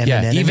and Eminem?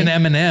 Yeah, even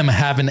Eminem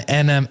have an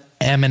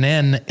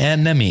Eminem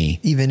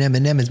enemy. Even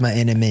Eminem is my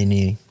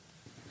enemy.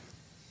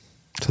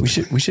 We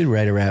should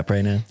write a rap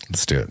right now.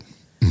 Let's do it.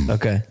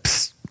 Okay.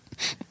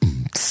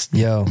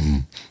 Yo,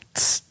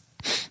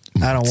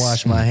 I don't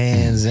wash my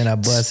hands and I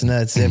bust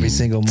nuts every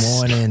single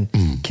morning.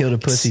 Kill the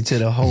pussy to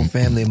the whole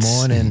family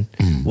morning.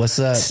 What's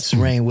up? It's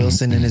Rainn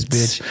Wilson and this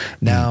bitch.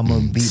 Now I'm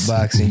on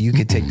beatboxing. You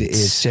can take the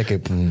itch. Check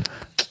it.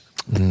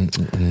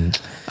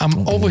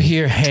 I'm over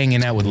here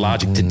hanging out with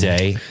Logic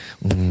today.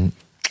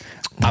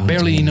 I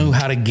barely knew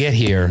how to get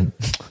here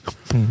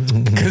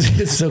because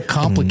it's so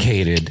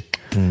complicated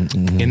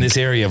in this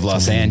area of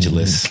Los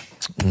Angeles.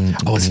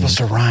 Oh, it's supposed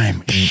to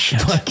rhyme.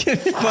 Fucked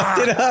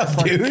it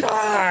up, dude.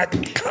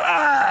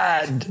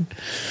 God.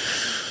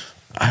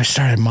 I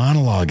started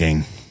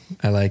monologuing.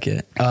 I like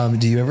it.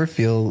 Do you ever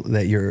feel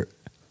that you're,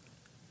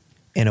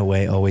 in a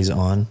way, always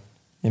on?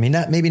 I mean,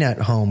 maybe not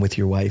home with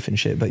your wife and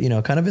shit, but,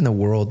 kind of in the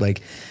world,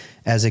 like,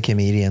 as a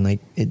comedian,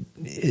 like,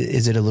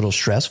 is it a little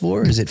stressful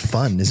or is it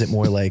fun? Is it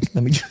more like,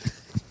 let me...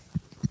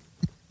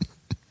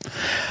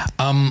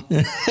 I'm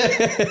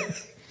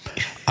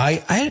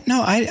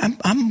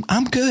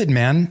good,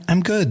 man.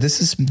 I'm good.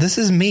 This is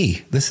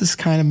me. This is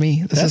kind of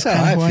me. This is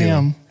kind of who I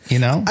am.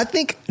 I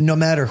think no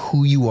matter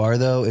who you are,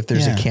 though, if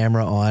there's a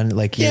camera on,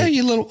 like a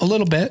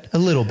little bit.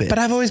 But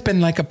I've always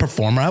been like a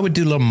performer. I would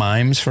do little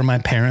mimes for my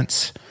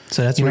parents.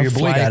 So that's where your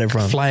boy got it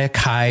from. Fly a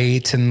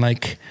kite and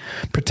like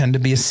pretend to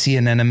be a sea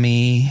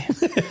anemone.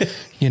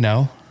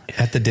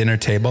 at the dinner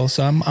table.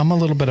 So I'm a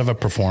little bit of a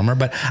performer,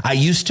 but I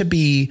used to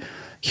be.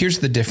 Here's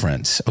the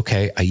difference.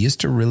 Okay. I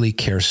used to really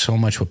care so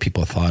much what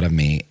people thought of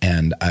me,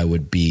 and I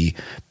would be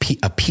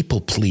a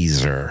people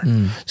pleaser.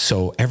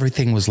 So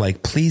everything was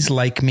like, please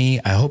like me.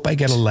 I hope I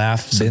get a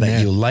laugh so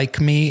that you like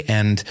me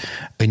and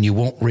you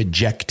won't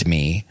reject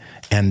me.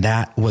 And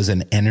that was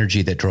an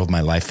energy that drove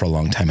my life for a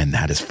long time. And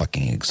that is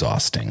fucking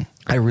exhausting.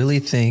 I really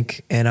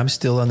think, and I'm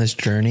still on this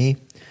journey,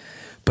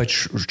 but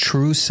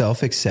true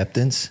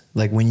self-acceptance,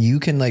 like when you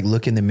can like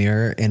look in the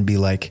mirror and be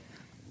like,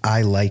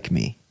 I like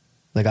me.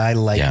 Like I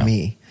like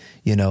me,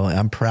 you know,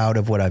 I'm proud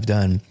of what I've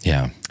done.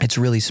 Yeah. It's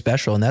really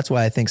special. And that's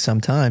why I think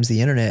sometimes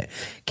the internet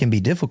can be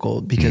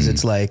difficult, because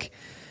it's like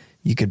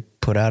you could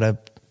put out a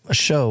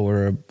show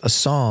or a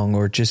song,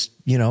 or just,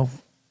 you know,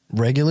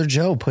 regular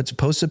Joe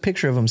posts a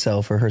picture of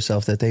himself or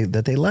herself that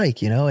they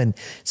like, you know, and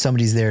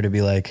somebody's there to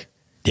be like,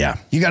 yeah,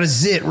 you got a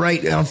zit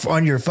right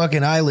on your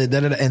fucking eyelid.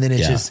 And then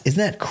it's just,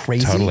 isn't that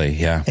crazy? Totally.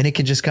 Yeah. And it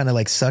can just kind of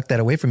like suck that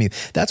away from you.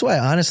 That's why,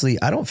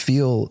 honestly, I don't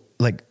feel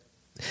like,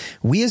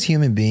 we as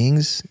human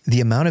beings, the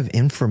amount of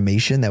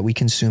information that we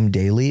consume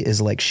daily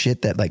is like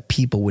shit that like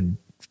people would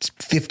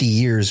 50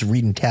 years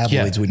reading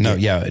tabloids would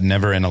get. Yeah,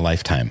 never in a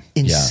lifetime.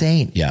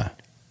 Insane. Yeah.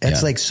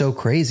 That's like so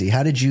crazy.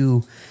 How did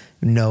you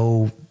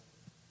know,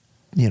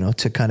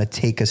 to kind of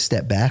take a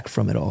step back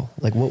from it all?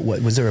 Like what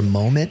was there a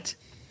moment?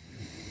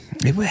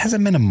 It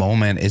hasn't been a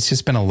moment. It's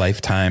just been a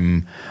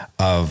lifetime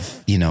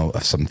of,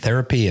 of some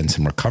therapy and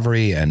some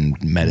recovery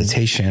and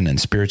meditation and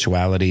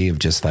spirituality, of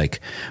just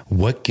like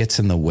what gets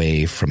in the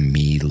way from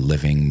me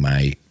living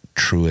my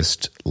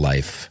truest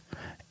life.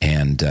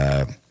 And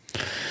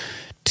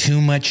too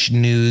much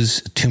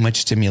news, too much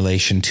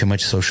stimulation, too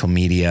much social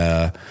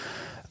media,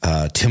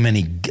 too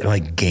many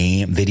like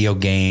video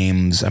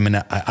games. I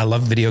mean, I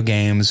love video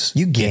games.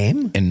 You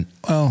game? And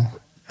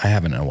I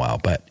haven't in a while,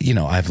 but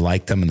I've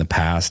liked them in the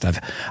past.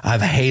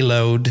 I've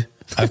Halo'd,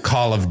 I've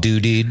Call of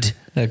Duty'd.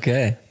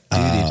 Okay.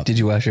 Did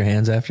you wash your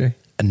hands after?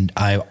 And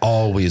I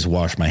always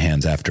wash my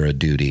hands after a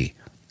duty.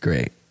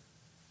 Great.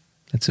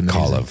 That's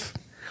amazing. Call of.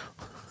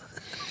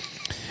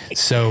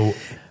 So,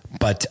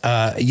 but,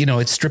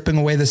 it's stripping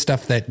away the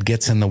stuff that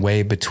gets in the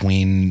way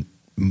between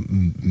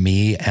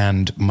me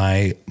and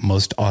my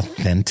most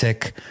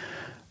authentic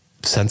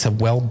sense of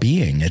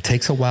well-being. It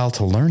takes a while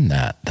to learn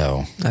that,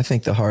 though. I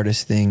think the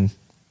hardest thing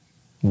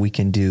we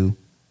can do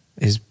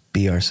is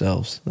be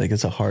ourselves. Like,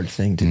 it's a hard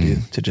thing to do,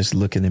 to just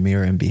look in the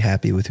mirror and be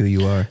happy with who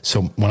you are.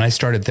 So when I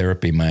started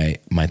therapy, my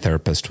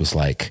therapist was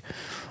like,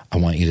 I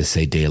want you to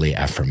say daily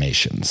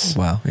affirmations.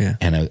 Wow. Yeah.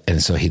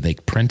 And so he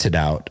like printed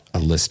out a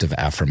list of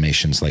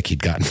affirmations like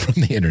he'd gotten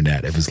from the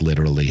internet. It was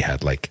literally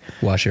had like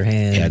wash your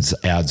hands,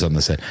 ads on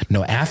the side.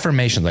 No,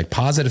 affirmations, like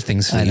positive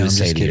things that you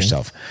say to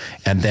yourself.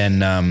 And then,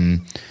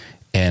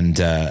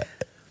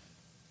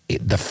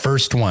 the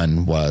first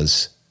one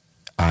was,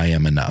 I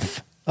am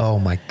enough. Oh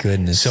my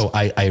goodness. So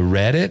I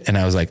read it and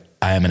I was like,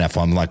 I am enough.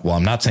 I'm like, well,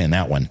 I'm not saying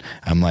that one.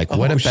 I'm like,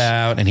 what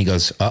about? And he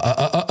goes,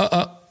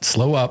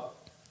 slow up.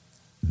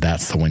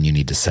 That's the one you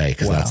need to say,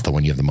 because that's the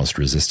one you have the most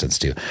resistance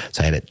to.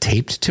 So I had it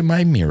taped to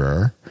my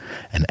mirror,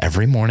 and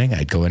every morning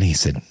I'd go in and he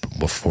said,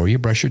 before you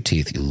brush your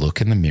teeth, you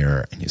look in the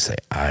mirror and you say,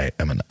 I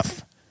am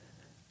enough.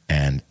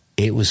 And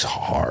it was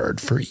hard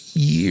for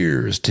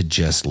years to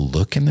just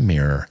look in the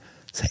mirror,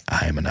 say,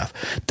 I am enough.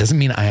 Doesn't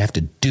mean I have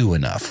to do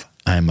enough.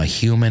 I'm a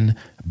human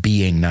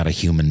being, not a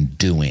human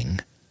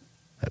doing.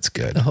 That's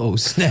good. Oh,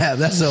 snap.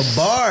 That's a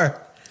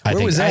bar.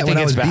 Where was that when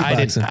I was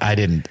beatboxing?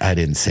 I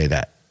didn't say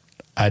that.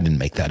 I didn't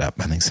make that up.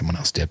 I think someone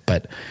else did,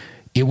 but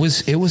it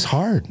was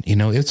hard.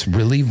 It's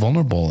really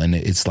vulnerable, and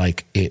it's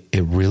like it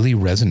really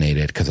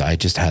resonated, because I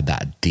just had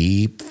that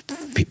deep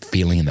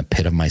feeling in the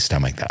pit of my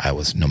stomach that I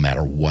was, no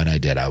matter what I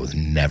did, I was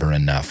never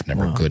enough,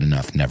 never good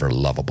enough, never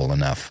lovable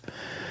enough.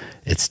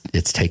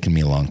 It's taken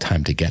me a long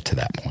time to get to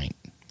that point.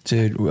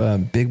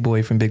 Dude, Big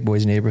Boy from Big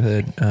Boy's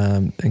Neighborhood,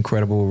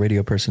 incredible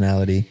radio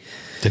personality.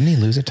 Didn't he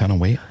lose a ton of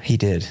weight? He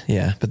did,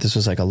 yeah. But this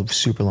was like a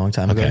super long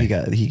time ago.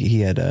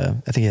 He had I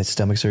think he had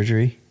stomach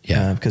surgery.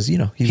 Yeah, because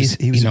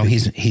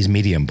he's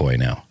medium boy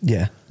now.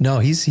 Yeah, no,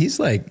 he's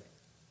little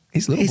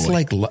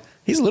boy.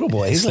 He's little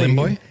boy. He's Slim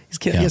boy.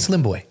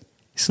 Slim boy.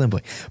 Slim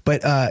boy.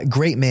 But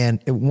great man,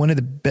 one of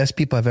the best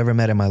people I've ever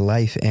met in my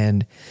life,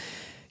 and.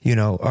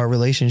 Our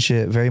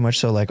relationship, very much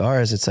so like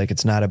ours, it's like,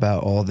 it's not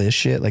about all this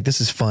shit. Like, this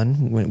is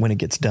fun when it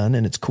gets done,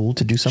 and it's cool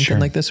to do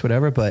something like this,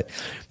 whatever. But,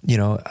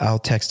 I'll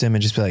text him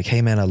and just be like,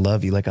 hey man, I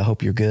love you. Like, I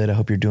hope you're good. I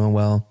hope you're doing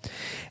well.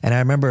 And I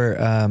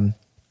remember,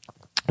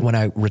 when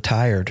I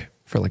retired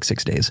for like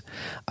 6 days,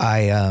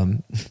 I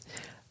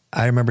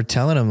remember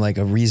telling him like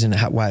a reason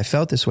why I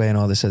felt this way and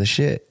all this other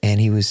shit. And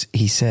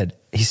he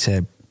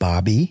said,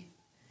 Bobby,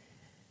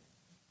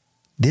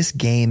 this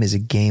game is a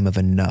game of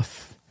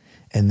enough.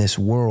 And this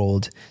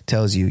world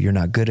tells you you're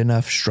not good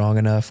enough, strong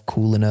enough,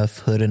 cool enough,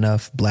 hood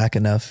enough, black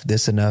enough,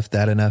 this enough,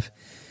 that enough.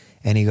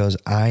 And he goes,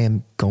 I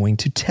am going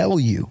to tell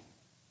you,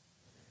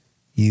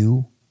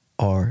 you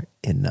are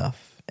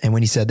enough. And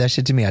when he said that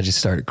shit to me, I just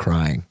started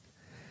crying.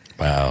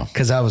 Wow.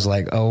 Cause I was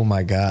like, oh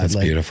my God. That's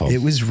like, beautiful.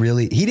 It was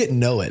really, he didn't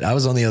know it. I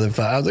was on the other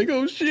side. I was like,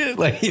 oh shit.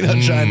 Like, you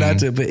know, trying not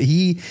to, but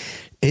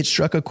it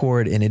struck a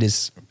chord, and it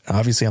is,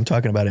 obviously I'm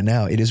talking about it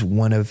now. It is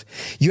one of,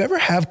 you ever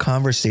have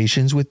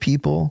conversations with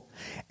people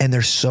and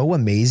they're so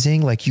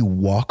amazing, like you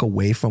walk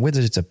away from, whether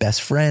it's a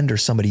best friend or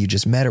somebody you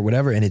just met or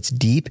whatever, and it's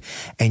deep,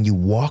 and you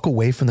walk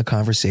away from the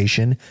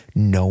conversation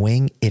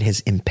knowing it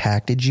has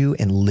impacted you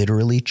and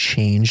literally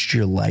changed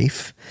your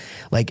life.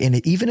 Like,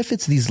 and even if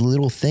it's these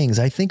little things,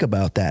 I think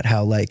about that,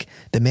 how like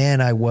the man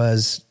I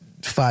was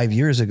 5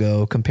 years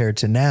ago compared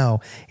to now,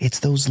 it's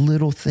those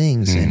little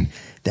things and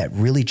that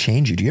really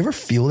change you. Do you ever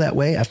feel that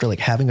way after like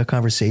having a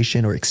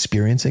conversation or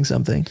experiencing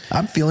something?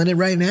 I'm feeling it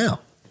right now.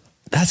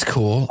 That's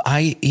cool.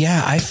 I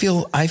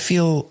feel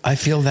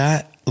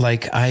that.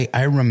 Like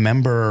I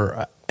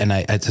remember, and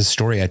it's a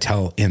story I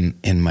tell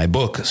in my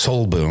book,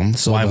 Soul Boom,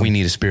 Why We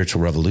Need a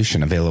Spiritual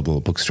Revolution, available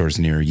at bookstores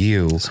near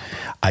you.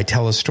 I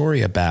tell a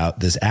story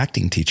about this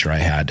acting teacher I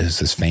had. There's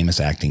this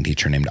famous acting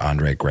teacher named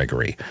Andre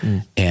Gregory.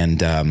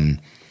 And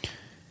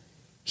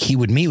he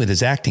would meet with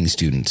his acting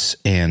students,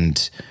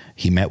 and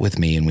he met with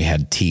me and we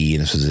had tea,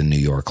 and this was in New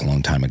York a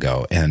long time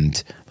ago,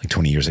 and like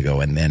 20 years ago.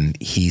 And then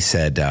he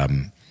said,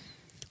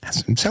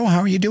 so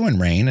how are you doing,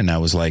 Rainn? And I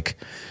was like,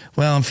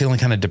 well, I'm feeling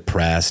kind of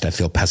depressed. I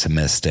feel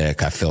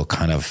pessimistic. I feel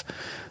kind of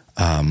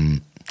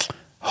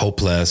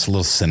hopeless, a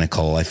little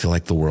cynical. I feel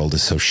like the world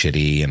is so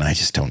shitty and I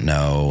just don't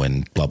know,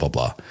 and blah, blah,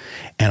 blah.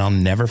 And I'll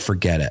never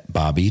forget it,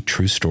 Bobby.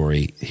 True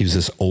story. He was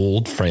this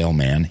old, frail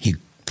man. He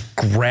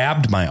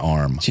grabbed my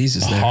arm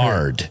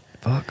hard.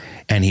 Fuck.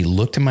 And he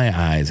looked in my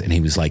eyes and he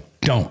was like,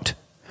 don't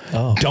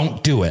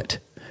do it.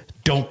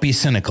 Don't be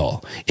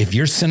cynical. If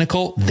you're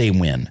cynical, they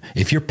win.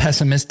 If you're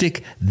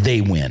pessimistic, they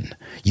win.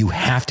 You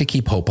have to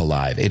keep hope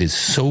alive. It is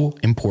so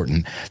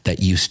important that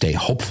you stay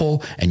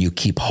hopeful and you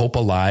keep hope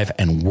alive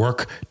and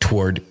work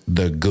toward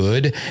the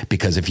good,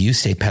 because if you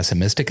stay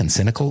pessimistic and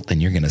cynical,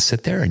 then you're going to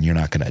sit there and you're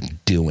not going to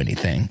do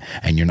anything,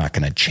 and you're not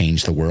going to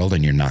change the world,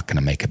 and you're not going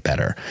to make it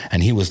better.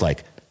 And he was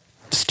like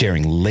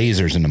staring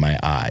lasers into my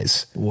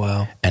eyes.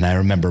 Wow. And I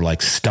remember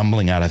like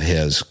stumbling out of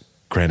his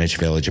Greenwich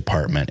Village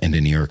apartment into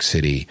New York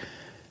City.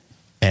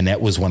 And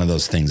that was one of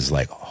those things,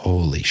 like,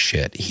 holy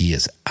shit, he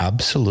is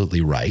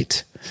absolutely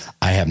right.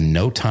 I have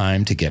no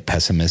time to get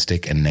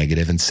pessimistic and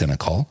negative and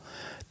cynical.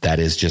 That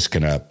is just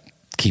going to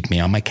keep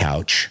me on my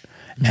couch,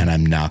 and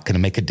I'm not going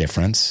to make a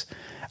difference.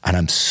 And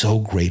I'm so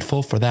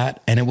grateful for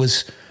that. And it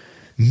was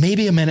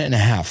maybe a minute and a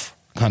half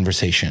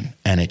conversation,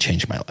 and it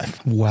changed my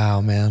life.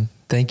 Wow, man.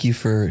 Thank you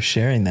for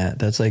sharing that.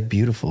 That's like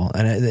beautiful.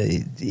 And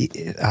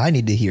I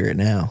need to hear it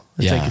now.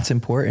 It's like, it's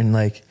important.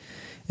 Like,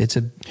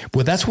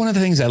 well, that's one of the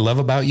things I love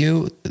about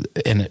you,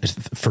 and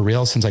for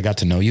real, since I got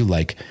to know you,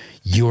 like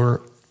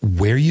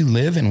where you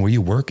live and where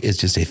you work is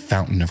just a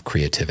fountain of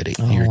creativity.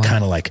 You're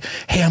kind of like,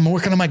 hey, I'm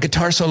working on my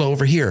guitar solo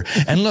over here,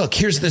 and look,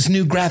 here's this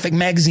new graphic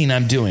magazine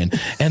I'm doing,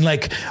 and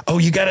like, oh,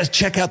 you got to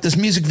check out this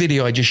music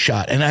video I just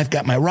shot, and I've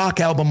got my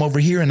rock album over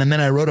here, and then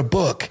I wrote a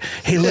book.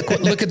 Hey, look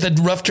at the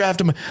rough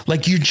draft of my,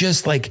 like, you're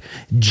just like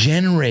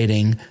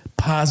generating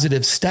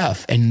positive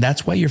stuff, and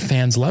that's why your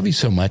fans love you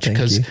so much,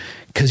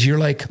 because you're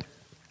like,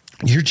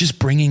 you're just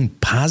bringing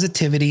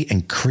positivity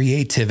and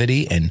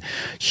creativity and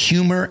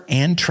humor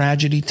and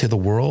tragedy to the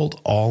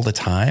world all the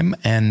time.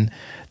 And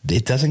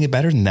it doesn't get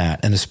better than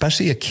that. And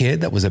especially a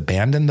kid that was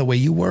abandoned the way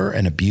you were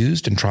and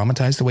abused and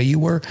traumatized the way you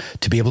were,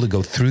 to be able to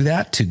go through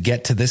that to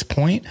get to this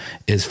point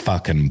is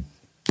fucking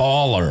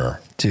baller.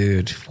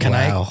 Dude,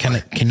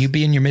 can you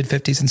be in your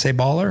mid-50s and say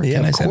baller? Yeah,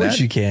 can I say that? Of course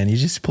you can. You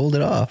just pulled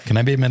it off. Can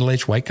I be a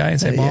middle-aged white guy and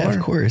say baller? Yeah,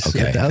 of course.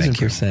 Okay,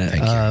 1,000%.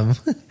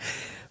 Thank you.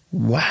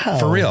 Wow.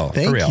 For real.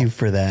 Thank you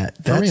for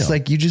that. That's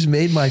like, you just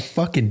made my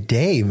fucking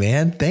day,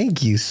 man.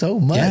 Thank you so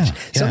much. Yeah.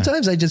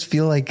 Sometimes I just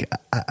feel like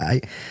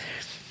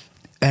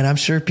and I'm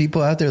sure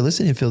people out there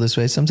listening feel this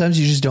way. Sometimes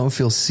you just don't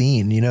feel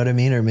seen, you know what I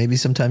mean? Or maybe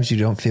sometimes you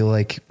don't feel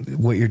like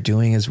what you're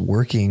doing is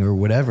working or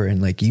whatever.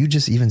 And like, you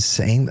just even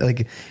saying,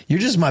 like, you're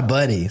just my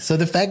buddy. So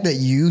the fact that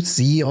you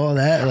see all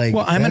that, like,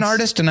 well, I'm an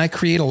artist and I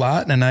create a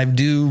lot, and I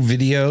do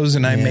videos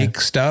and I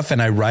make stuff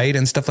and I write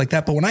and stuff like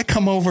that. But when I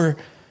come over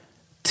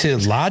to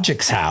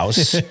Logic's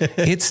house,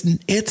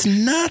 it's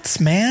nuts,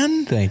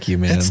 man. Thank you,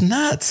 man. It's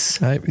nuts.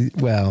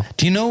 Wow.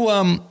 Do you know,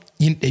 have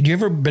you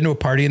ever been to a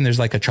party and there's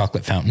like a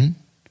chocolate fountain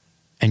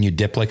and you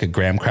dip like a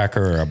graham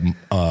cracker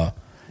or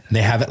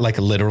they have it like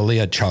literally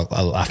a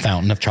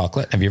fountain of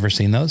chocolate? Have you ever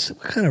seen those?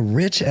 What kind of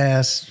rich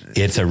ass?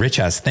 It's a rich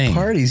ass thing.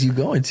 Parties you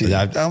going to?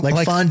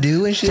 Like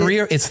fondue and shit?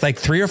 It's like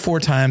 3 or 4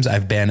 times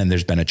I've been and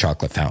there's been a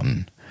chocolate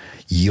fountain.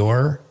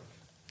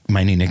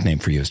 My new nickname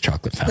for you is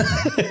Chocolate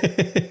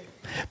Fountain.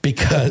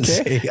 Because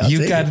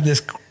you've got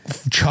this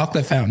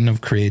chocolate fountain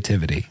of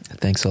creativity.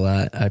 Thanks a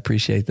lot. I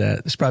appreciate that.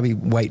 It's probably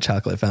white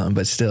chocolate fountain,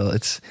 but still,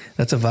 that's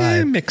a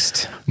vibe.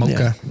 Mixed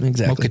mocha,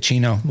 exactly.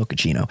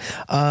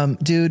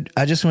 Mochaccino. Dude,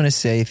 I just want to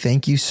say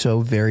thank you so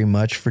very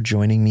much for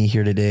joining me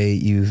here today.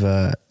 You've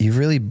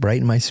really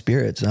brightened my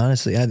spirits,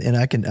 honestly.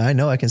 I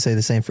know I can say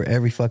the same for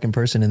every fucking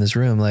person in this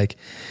room. Like,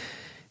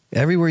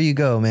 Everywhere you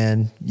go,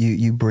 man,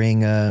 you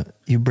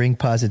bring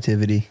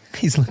positivity.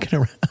 He's looking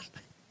around.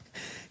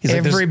 He's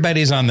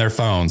everybody's on their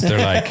phones. They're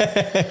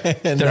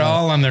like, they're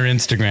all on their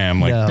Instagram.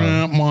 Like,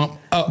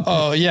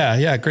 oh,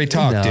 yeah, great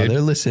talk, dude.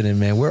 They're listening,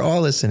 man. We're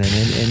all listening,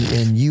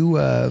 and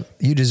you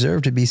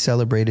deserve to be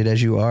celebrated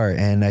as you are.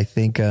 And I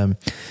think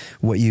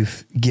what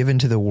you've given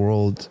to the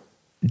world,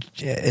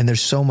 and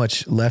there's so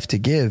much left to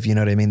give. You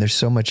know what I mean? There's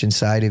so much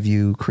inside of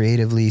you,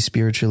 creatively,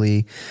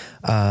 spiritually,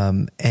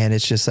 and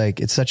it's just like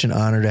it's such an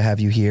honor to have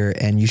you here.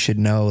 And you should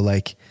know,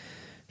 like,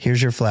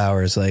 here's your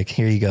flowers. Like,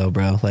 here you go,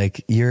 bro.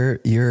 Like, you're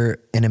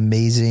an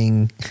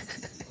amazing,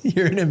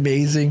 you're an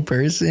amazing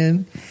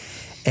person,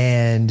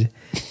 and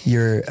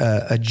you're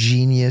a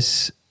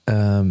genius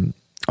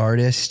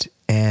artist.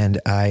 And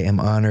I am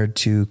honored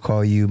to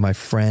call you my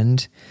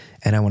friend.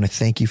 And I want to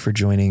thank you for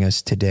joining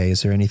us today.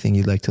 Is there anything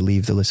you'd like to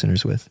leave the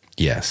listeners with?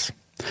 Yes.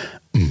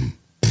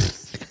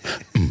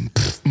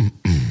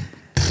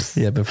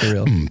 Yeah, but for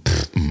real.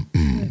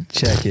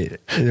 Check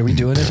it. Are we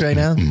doing this right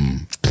now?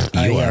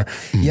 You are.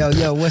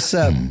 Yo, what's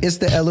up? It's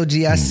the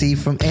LOGIC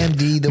from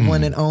MD, the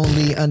one and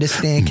only.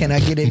 Understand, can I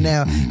get it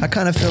now? I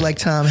kind of feel like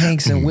Tom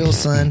Hanks and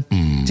Wilson.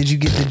 Did you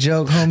get the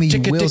joke, homie?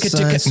 You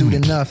Wilson, suit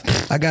enough.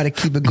 I got to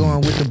keep it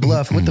going with the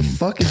bluff. What the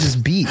fuck is this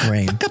beat,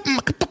 Rainn?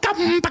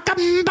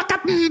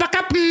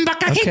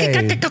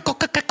 Okay.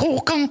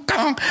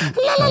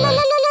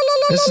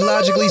 This is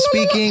Logically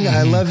Speaking.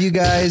 I love you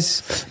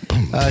guys.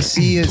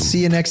 See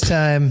you next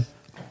time.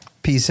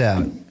 Peace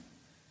out.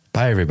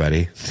 Bye,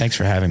 everybody. Thanks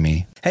for having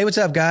me. Hey, what's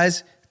up,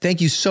 guys?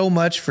 Thank you so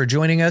much for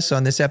joining us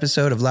on this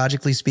episode of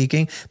Logically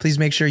Speaking. Please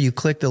make sure you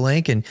click the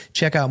link and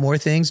check out more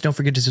things. Don't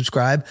forget to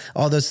subscribe.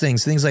 All those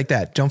things like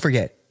that. Don't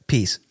forget.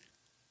 Peace.